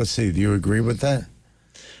bad publicity. Do you agree with that?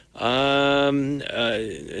 No,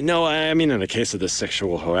 I mean, in the case of the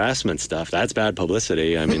sexual harassment stuff, that's bad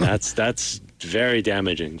publicity. I mean, that's very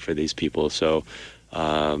damaging for these people. So,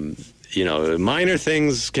 minor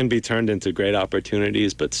things can be turned into great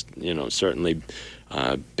opportunities, but, certainly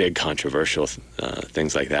big controversial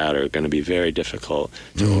things like that are going to be very difficult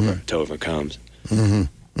to overcome.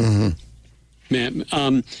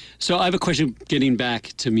 Man, so I have a question getting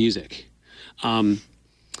back to music.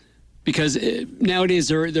 Because nowadays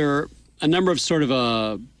there are a number of sort of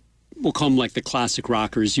we'll call them like the classic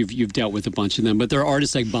rockers. You've dealt with a bunch of them, but there are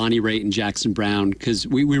artists like Bonnie Raitt and Jackson Brown, because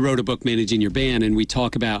we wrote a book, Managing Your Band, and we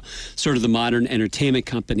talk about sort of the modern entertainment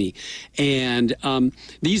company. And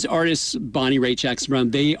these artists, Bonnie Raitt, Jackson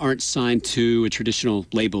Brown, they aren't signed to a traditional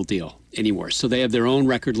label deal anymore. So they have their own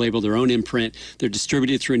record label, their own imprint. They're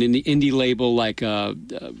distributed through an indie label like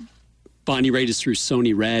Bonnie Raitt is through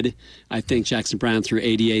Sony Red, I think Jackson Brown through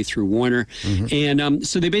ADA, through Warner. And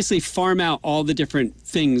so they basically farm out all the different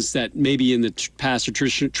things that maybe in the past a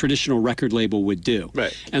traditional record label would do.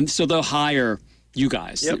 Right. And so they'll hire you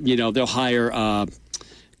guys. Yep. They'll hire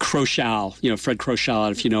Crochal, Fred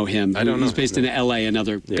Crochal, if you know him. I don't know. He's based in L.A.,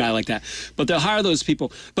 another guy like that. But they'll hire those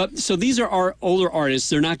people. But so these are our older artists.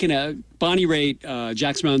 They're not going to, Bonnie Raitt,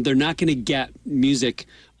 Jackson Brown, they're not going to get music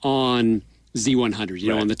on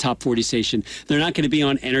Z100, on the top 40 station. They're not going to be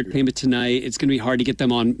on Entertainment Tonight. It's going to be hard to get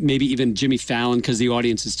them on maybe even Jimmy Fallon because the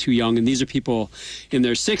audience is too young. And these are people in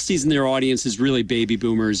their 60s and their audience is really baby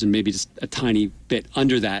boomers and maybe just a tiny bit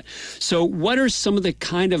under that. So what are some of the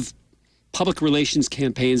kind of public relations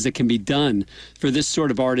campaigns that can be done for this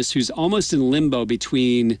sort of artist who's almost in limbo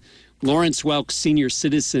between Lawrence Welk, senior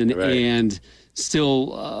citizen, and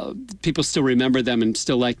still people still remember them and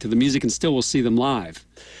still like the music and still will see them live?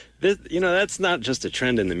 That's not just a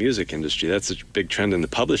trend in the music industry. That's a big trend in the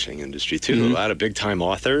publishing industry, too. A lot of big-time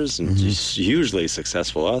authors and hugely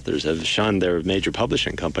successful authors have shunned their major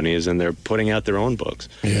publishing companies, and they're putting out their own books.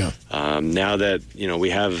 Yeah. Now that,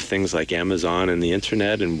 we have things like Amazon and the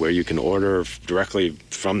Internet and where you can order directly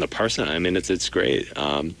from the person, I mean, it's great.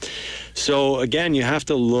 So, again, you have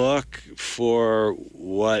to look for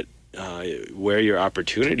where your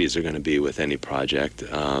opportunities are going to be with any project.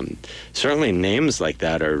 Certainly names like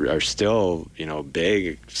that are still,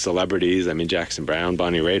 big celebrities. I mean, Jackson Brown,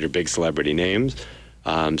 Bonnie Raitt are big celebrity names.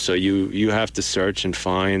 So you have to search and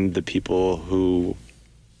find the people who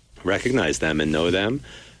recognize them and know them.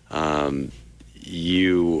 I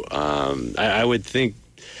would think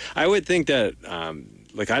that,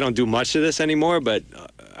 I don't do much of this anymore, but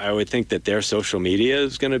I would think that their social media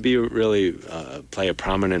is going to be really play a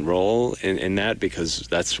prominent role in that, because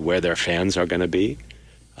that's where their fans are going to be.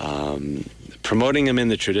 promoting them in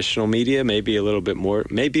the traditional media maybe a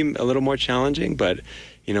little more challenging, but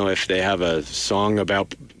if they have a song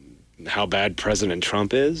about how bad President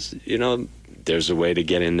Trump is, there's a way to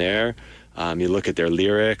get in there. You look at their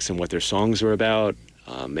lyrics and what their songs are about.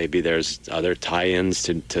 Maybe there's other tie-ins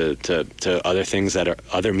to other things that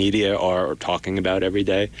other media are talking about every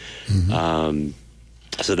day.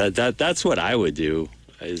 So that's what I would do.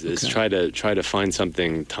 Is try to find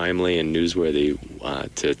something timely and newsworthy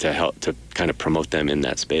to help to kind of promote them in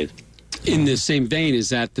that space. In the same vein, is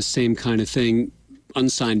that the same kind of thing?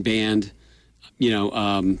 Unsigned band,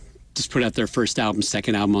 just put out their first album,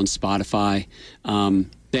 second album on Spotify.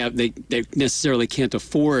 They necessarily can't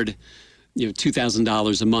afford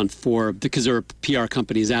 $2,000 a month because there are PR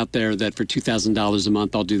companies out there that for $2,000 a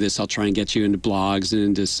month I'll do this. I'll try and get you into blogs and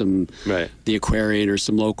into some the Aquarian or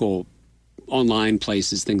some local online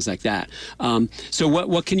places, things like that. So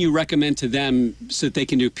what can you recommend to them so that they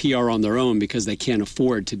can do PR on their own because they can't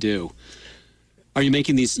afford to do? Are you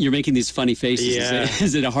making these? You're making these funny faces. Yeah.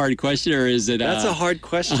 Is it a hard question or is it? That's a hard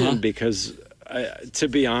question because, to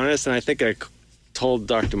be honest, and I think I told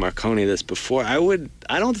Dr. Marconi this before. I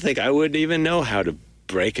don't think I would even know how to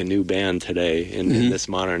break a new band today in this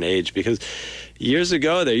modern age, because years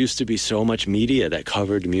ago there used to be so much media that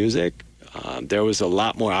covered music. There was a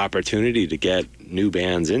lot more opportunity to get new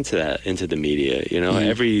bands into the media.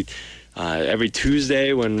 Every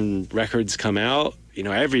Tuesday when records come out,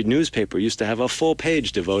 every newspaper used to have a full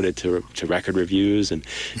page devoted to record reviews and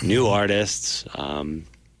new artists.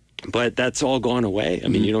 But that's all gone away. I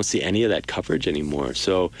mean, you don't see any of that coverage anymore.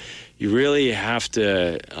 So you really have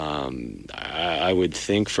to, I would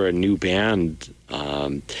think for a new band,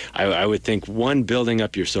 I would think, one, building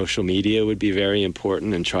up your social media would be very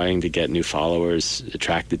important and trying to get new followers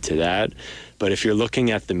attracted to that. But if you're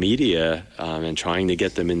looking at the media and trying to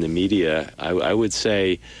get them in the media, I would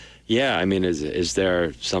say, yeah, I mean, is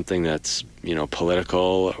there something that's,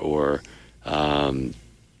 political or,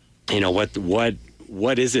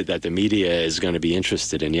 what is it that the media is going to be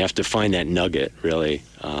interested in? You have to find that nugget, really.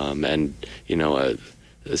 And,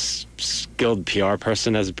 a skilled PR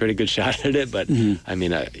person has a pretty good shot at it. But, I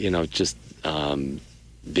mean, just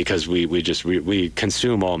because we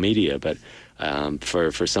consume all media. But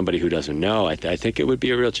for somebody who doesn't know, I think it would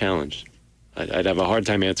be a real challenge. I'd have a hard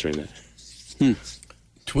time answering that.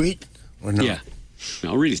 Tweet or no? Yeah.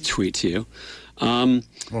 I'll read a tweet to you. Well,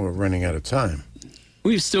 we're running out of time.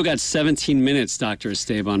 We've still got 17 minutes, Dr.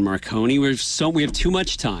 Esteban Marconi. We have too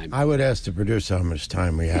much time. I would ask the producer how much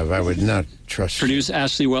time we have. I would not trust Producer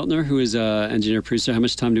Ashley Weltner, who is engineer producer. How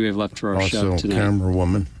much time do we have left for our show tonight? Also, camera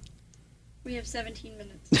woman. We have 17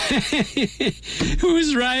 minutes.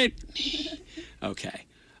 Who's right? Okay.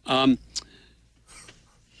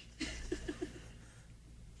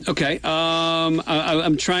 Okay.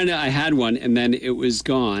 I'm trying to. I had one, and then it was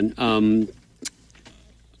gone.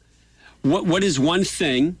 What is one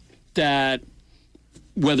thing that,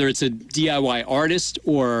 whether it's a DIY artist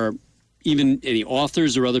or even any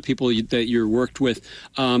authors or other people that you're worked with?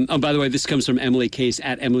 Oh, by the way, this comes from Emily Case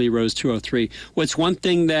at Emily Rose 203. What's one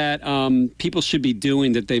thing that people should be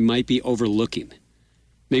doing that they might be overlooking?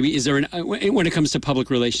 Maybe when it comes to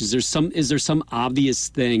public relations, is there some obvious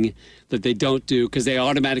thing that they don't do because they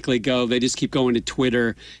automatically they just keep going to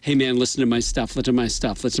Twitter? Hey man, listen to my stuff. Listen to my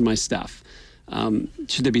stuff. Listen to my stuff.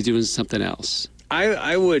 Should they be doing something else?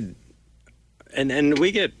 I would, and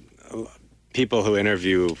we get people who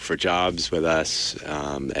interview for jobs with us,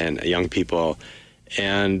 and young people,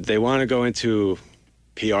 and they want to go into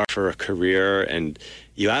PR for a career, and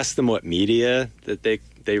you ask them what media that they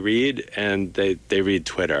read, and they read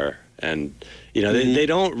Twitter, and they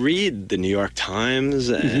don't read the New York Times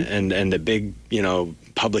and the big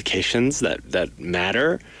publications that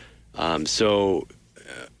matter. So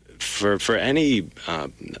for any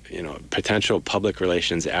potential public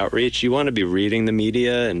relations outreach, you want to be reading the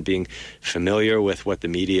media and being familiar with what the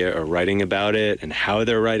media are writing about it and how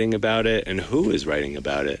they're writing about it and who is writing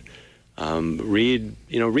about it. Read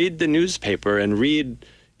the newspaper and read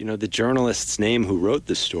the journalist's name who wrote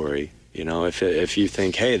the story. If you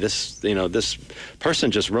think, hey, this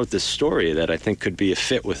person just wrote this story that I think could be a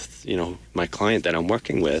fit with my client that I'm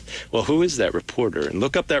working with, well, who is that reporter? And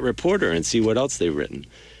look up that reporter and see what else they've written.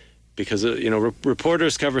 Because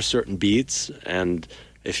reporters cover certain beats, and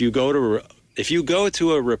if you go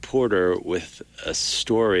to a reporter with a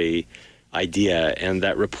story idea, and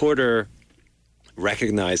that reporter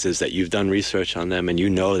recognizes that you've done research on them and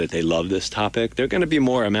that they love this topic, they're going to be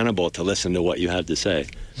more amenable to listen to what you have to say.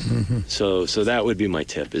 So that would be my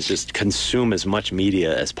tip: is just consume as much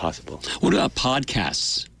media as possible. What about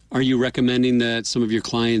podcasts? Are you recommending that some of your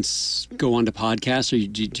clients go on to podcasts, or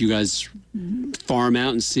do you guys farm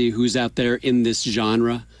out and see who's out there in this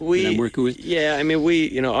genre that I'm working with? Yeah, I mean,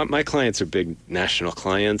 my clients are big national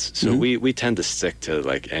clients, so we tend to stick to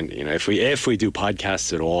and if we do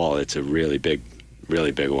podcasts at all, it's a really big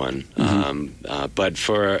one. But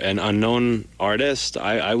for an unknown artist,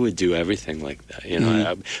 I would do everything like that.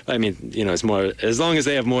 I mean, it's more, as long as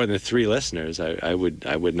they have more than 3 listeners, I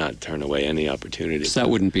would not turn away any opportunity. So that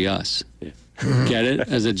wouldn't be us. Yeah. Get it?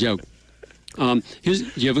 As a joke. Do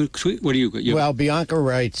you have a tweet? What do you? Well, Bianca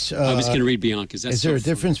writes. I was going to read Bianca's. Is there a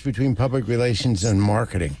difference between public relations and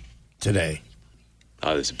marketing today?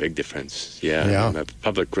 Oh, there's a big difference. Yeah.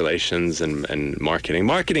 Public relations and marketing.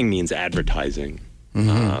 Marketing means advertising.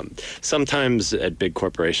 Sometimes at big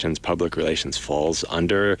corporations, public relations falls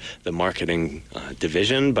under the marketing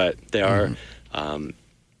division, but they are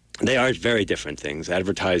very different things.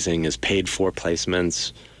 Advertising is paid for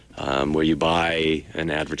placements, where you buy an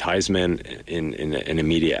advertisement in a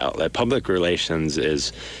media outlet. Public relations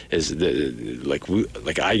is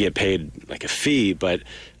I get paid like a fee, but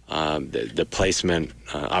the placement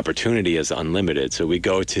opportunity is unlimited. So we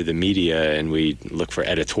go to the media and we look for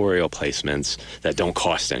editorial placements that don't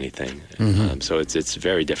cost anything. So it's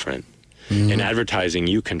very different. In advertising,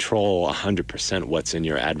 you control 100% what's in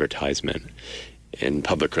your advertisement. In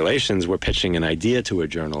public relations, we're pitching an idea to a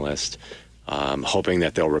journalist, hoping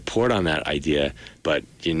that they'll report on that idea, but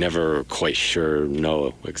you never quite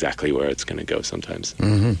know exactly where it's going to go sometimes.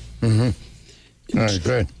 All right,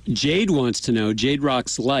 good. Jade wants to know, Jade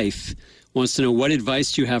Rock's Life wants to know, what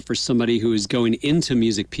advice do you have for somebody who is going into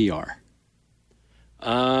music PR?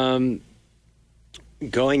 Going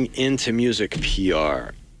into music PR.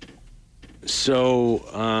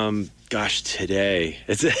 So, today,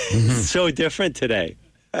 it's so different today.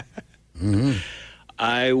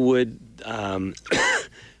 I would,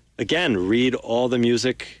 again, read all the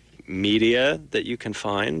music media that you can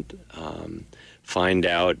find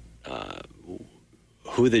out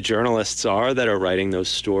who the journalists are that are writing those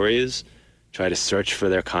stories. Try to search for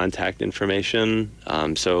their contact information.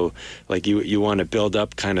 So, you want to build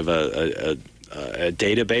up kind of a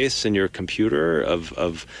database in your computer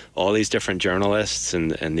of all these different journalists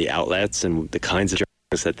and the outlets and the kinds of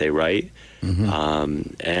journalists that they write.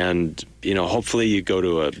 And hopefully you go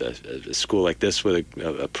to a school like this with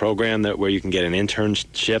a program where you can get an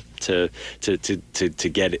internship to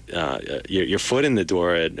get your foot in the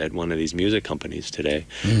door at one of these music companies today.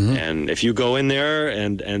 And if you go in there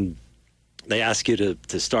and they ask you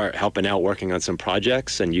to start helping out, working on some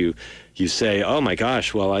projects, and you say, oh my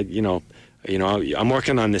gosh, well I'm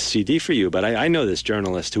working on this CD for you, but I know this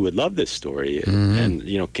journalist who would love this story. And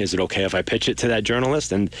is it okay if I pitch it to that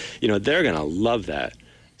journalist? And, they're going to love that.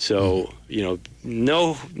 So,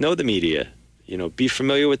 know the media, be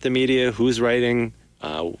familiar with the media, who's writing,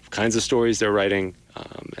 kinds of stories they're writing.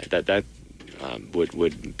 That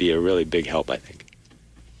would be a really big help, I think.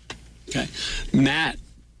 Okay. Matt,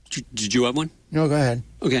 did you have one? No, go ahead.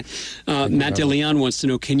 Okay. Matt DeLeon wants to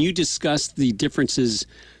know, can you discuss the differences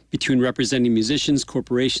between representing musicians,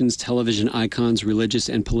 corporations, television icons, religious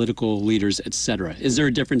and political leaders, etc.? Is there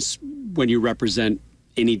a difference when you represent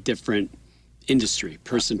any different industry,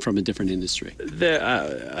 person from a different industry?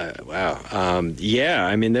 Wow. Yeah,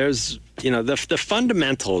 I mean, there's, the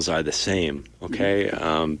fundamentals are the same, okay?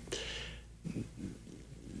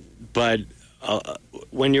 But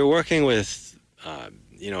when you're working with,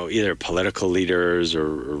 either political leaders or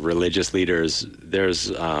religious leaders,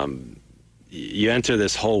 there's... you enter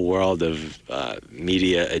this whole world of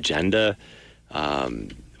media agenda,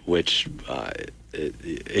 which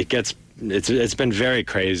it's been very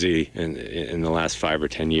crazy in the last 5 or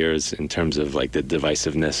 10 years in terms of the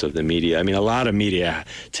divisiveness of the media. I mean, a lot of media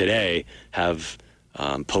today have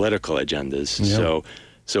political agendas. Yep.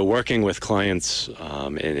 So working with clients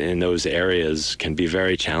in those areas can be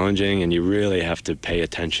very challenging, and you really have to pay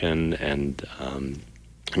attention and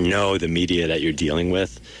know the media that you're dealing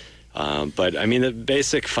with. But I mean, the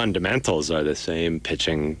basic fundamentals are the same.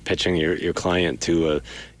 Pitching your client to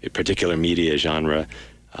a particular media genre,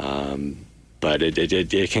 but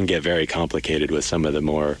it can get very complicated with some of the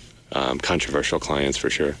more controversial clients, for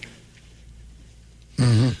sure.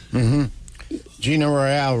 Gina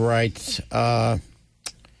Royale writes,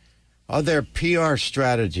 are there PR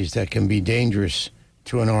strategies that can be dangerous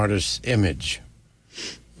to an artist's image?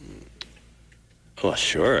 Well,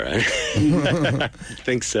 sure. I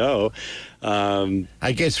think so.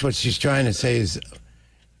 I guess what she's trying to say is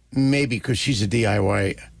maybe because she's a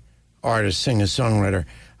DIY artist, singer-songwriter,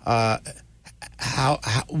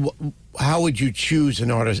 how would you choose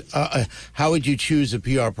an artist? How would you choose a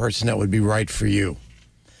PR person that would be right for you?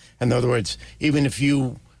 In other words, even if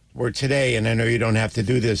you were today, and I know you don't have to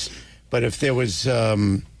do this, but if there was,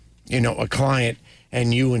 a client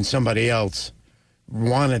and you and somebody else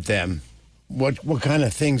wanted them, what kind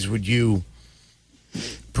of things would you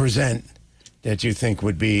present that you think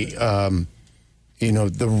would be, the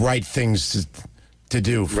right things to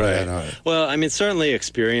do for that art? Well, I mean, certainly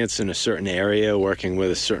experience in a certain area, working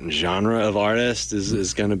with a certain genre of artist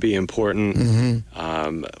is going to be important.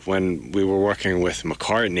 When we were working with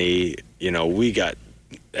McCartney,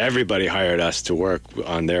 everybody hired us to work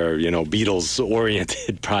on their,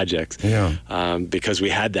 Beatles-oriented projects because we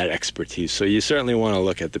had that expertise. So you certainly want to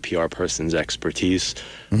look at the PR person's expertise.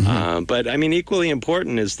 But, I mean, equally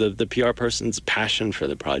important is the PR person's passion for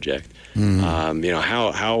the project. How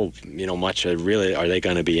much really are they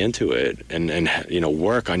going to be into it and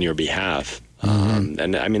work on your behalf.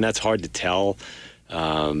 And, I mean, that's hard to tell.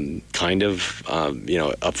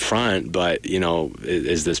 Up front, but,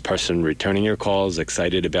 is this person returning your calls,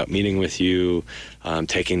 excited about meeting with you,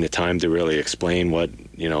 taking the time to really explain what,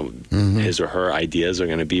 his or her ideas are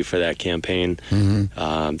going to be for that campaign?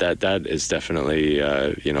 That is definitely,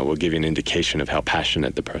 will give you an indication of how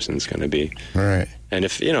passionate the person's going to be. Right. And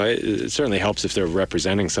if, it certainly helps if they're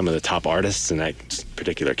representing some of the top artists in that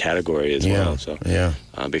particular category as well. So,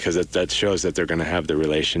 because that shows that they're going to have the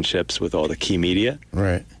relationships with all the key media.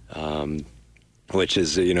 Right. Which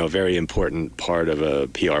is, a very important part of a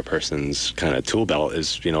PR person's kind of tool belt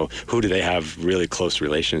is, who do they have really close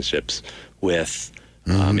relationships with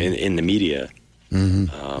in the media?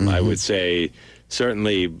 I would say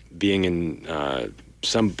certainly being in a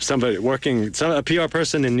PR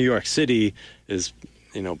person in New York City is,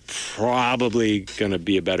 probably going to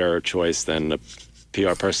be a better choice than a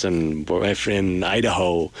PR person in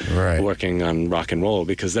Idaho working on rock and roll,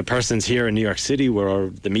 because the person's here in New York City where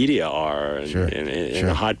the media are in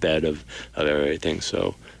the hotbed of everything.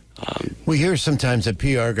 So we hear sometimes that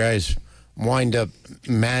PR guys wind up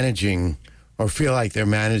managing or feel like they're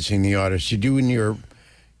managing the artist. You do in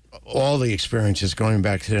all the experiences going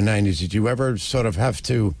back to the 90s, did you ever sort of have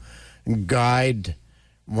to guide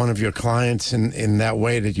one of your clients in that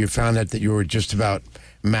way, that you found out that you were just about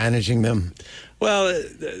managing them? Well,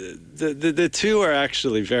 the two are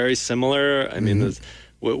actually very similar. I mean,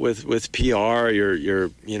 with PR, you're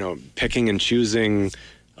picking and choosing,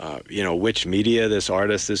 which media this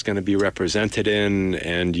artist is going to be represented in,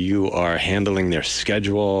 and you are handling their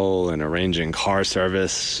schedule and arranging car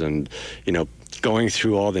service and going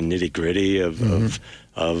through all the nitty gritty of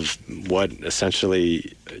what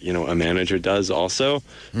essentially a manager does. Also,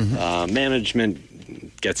 management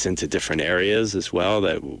gets into different areas as well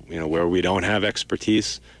that where we don't have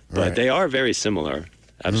expertise, but they are very similar.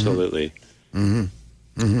 Absolutely.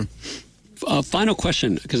 Final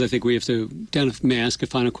question, because I think we have to. Dan, may I ask a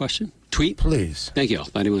final question? Tweet, please. Thank you all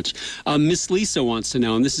very much. Miss Lisa wants to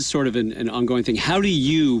know, and this is sort of an ongoing thing. How do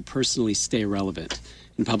you personally stay relevant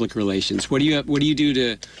in public relations? What do you do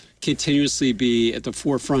to continuously be at the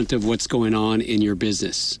forefront of what's going on in your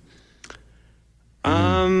business?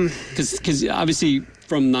 Because obviously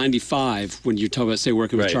from 95, when you talk about, say,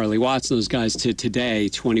 working with Charlie Watts and those guys, to today,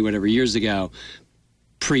 20 whatever years ago,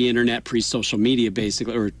 pre-internet, pre-social media,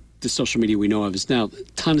 basically, or the social media we know of is now, a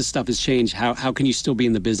ton of stuff has changed. How can you still be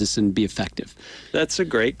in the business and be effective? That's a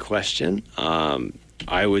great question.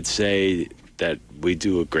 I would say that we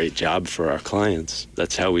do a great job for our clients.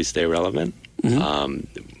 That's how we stay relevant.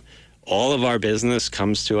 All of our business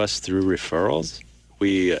comes to us through referrals.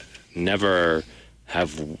 We never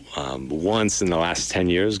have once in the last 10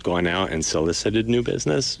 years gone out and solicited new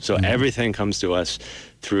business. So everything comes to us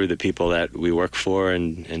through the people that we work for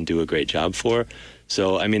and do a great job for.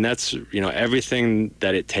 So, I mean, that's, everything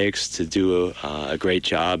that it takes to do a great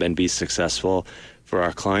job and be successful for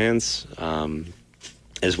our clients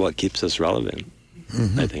is what keeps us relevant,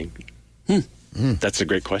 I think. That's a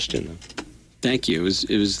great question, though. Thank you.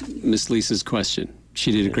 It was Miss Lisa's question.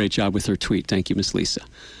 She did a great job with her tweet. Thank you, Miss Lisa.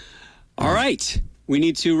 All right. We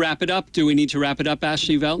need to wrap it up. Do we need to wrap it up,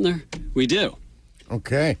 Ashley Veltner? We do.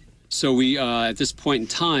 Okay. So we, at this point in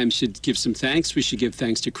time, should give some thanks. We should give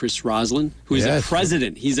thanks to Chris Roslan, who is a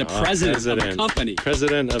president. He's a president of a company.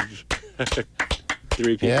 President of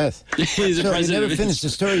 3 people. Yes. He's a So you president. never finished the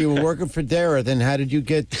story. You were working for Dara. Then how did you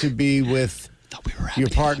get to be with your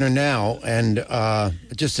partner now? And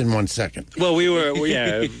just in 1 second. Well, we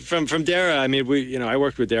were from Dara. I mean, I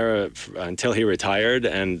worked with Dara until he retired,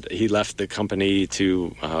 and he left the company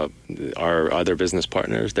to our other business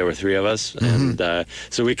partners. There were 3 of us, and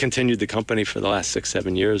so we continued the company for the last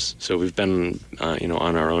 6-7 years. So we've been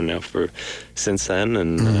on our own now since then,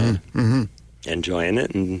 and enjoying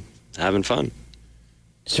it and having fun.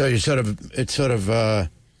 So it's sort of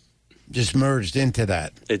just merged into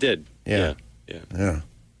that. It did. Yeah. Yeah.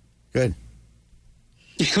 Good.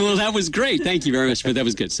 Well, that was great. Thank you very much. But that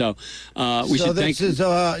was good. So we should thank.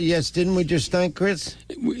 Yes, didn't we just thank Chris?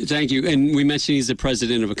 Thank you. And we mentioned he's the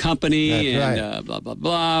president of a company. That's and right. blah, blah,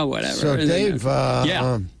 blah, whatever. So, And then, Dave,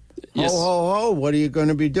 yeah. Yes. ho, ho, ho, what are you going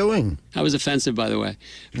to be doing? I was offensive, by the way.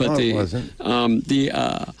 But No, the it wasn't.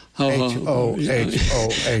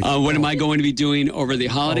 H-O-H-O-H. What am I going to be doing over the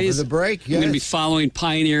holidays? Over the break, I'm going to be yes. following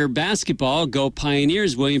Pioneer basketball. Go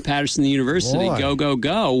Pioneers, William Patterson University. Boy. Go, go,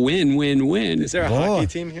 go. Win, win, win. Is there a Boy. hockey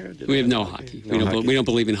team here? We have no hockey. We don't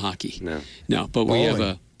believe in hockey. No. But we have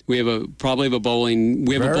Bowling. probably have a bowling.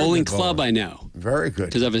 We have a Very bowling good club. bowling. I know. Very good.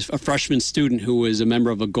 Because I have a freshman student who was a member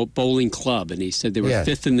of a bowling club, and he said they were Yes.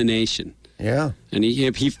 5th in the nation. Yeah. And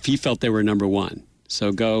he felt they were number 1.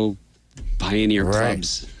 So go Pioneer Right.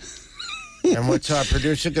 clubs. And what's our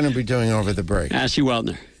producer going to be doing over the break? Ashley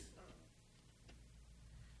Weltner.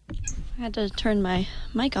 I had to turn my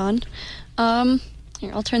mic on.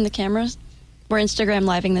 Here, I'll turn the cameras. We're Instagram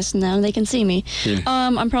living this now. They can see me. Yeah.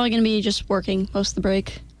 I'm probably going to be just working most of the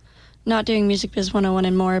break. Not doing Music Biz 101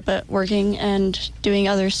 anymore, but working and doing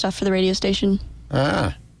other stuff for the radio station.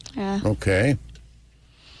 Ah, Yeah. okay.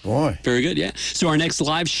 Boy, Very good, yeah. So our next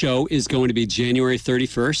live show is going to be January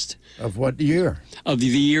 31st of what year? of the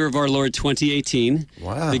year of our Lord 2018.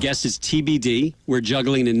 Wow. The guest is TBD. We're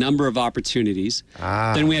juggling a number of opportunities.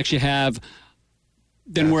 Ah. Then we actually have.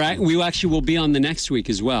 Then we actually will be on the next week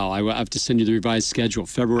as well. I have to send you the revised schedule.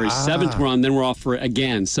 February 7th we're on. Then we're off for it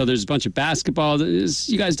again. So there's a bunch of basketball.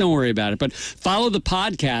 You guys don't worry about it. But follow the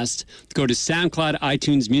podcast. Go to SoundCloud,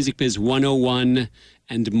 iTunes, Music Biz 101.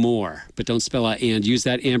 And more, but don't spell out and. Use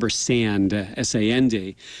that ampersand,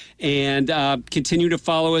 S-A-N-D. And continue to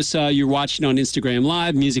follow us. You're watching on Instagram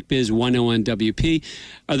Live, Music Biz 101 WP.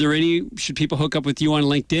 Are there should people hook up with you on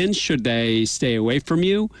LinkedIn? Should they stay away from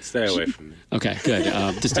you? Stay away from me. Okay, good.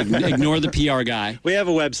 Just ignore the PR guy. We have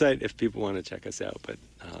a website if people want to check us out, but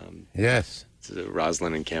Yes. it's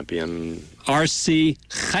Roslan and Campion.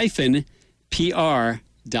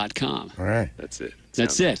 rc-pr.com. All right. That's it.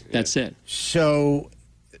 That's it. That's it. So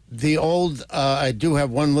the old, I do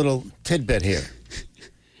have one little tidbit here.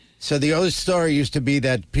 So the old story used to be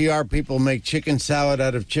that PR people make chicken salad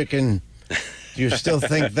out of chicken. Do you still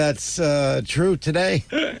think that's true today?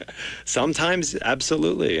 Sometimes,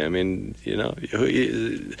 absolutely. I mean,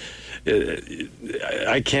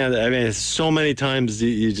 I can't. I mean, so many times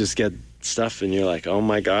you just get stuff and you're like, oh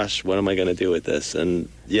my gosh, what am I going to do with this? And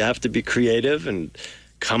you have to be creative and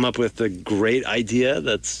come up with a great idea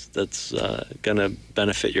that's going to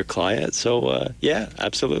benefit your client. So, yeah,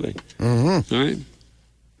 absolutely. Mm-hmm. All right.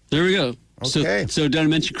 There we go. Okay. So did I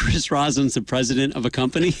mention Chris Roslan's the president of a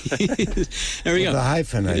company? There we go. The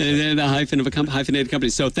hyphen, I think. The hyphen of a hyphenated company.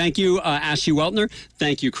 So thank you, Ashley Weltner.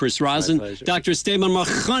 Thank you, Chris Roslan. pleasure. Dr. Esteban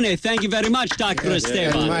Marjone, thank you very much, Dr. And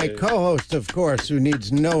Esteban. my co-host, of course, who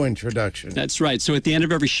needs no introduction. That's right. So at the end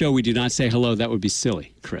of every show, we do not say hello. That would be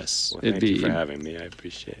silly, Chris. Well, thank you for having me. I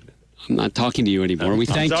appreciate it. I'm not talking to you anymore. We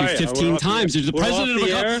thanked you sorry. 15 We're off the times. air. You're the We're president off of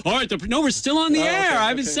the a air? company. All right. No, we're still on the air. okay, I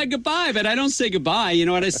haven't okay. said goodbye, but I don't say goodbye. You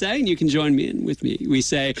know what I say? And you can join me in with me. We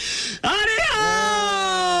say,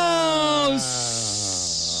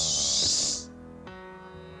 adios!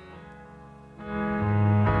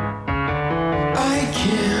 I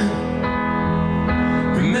can't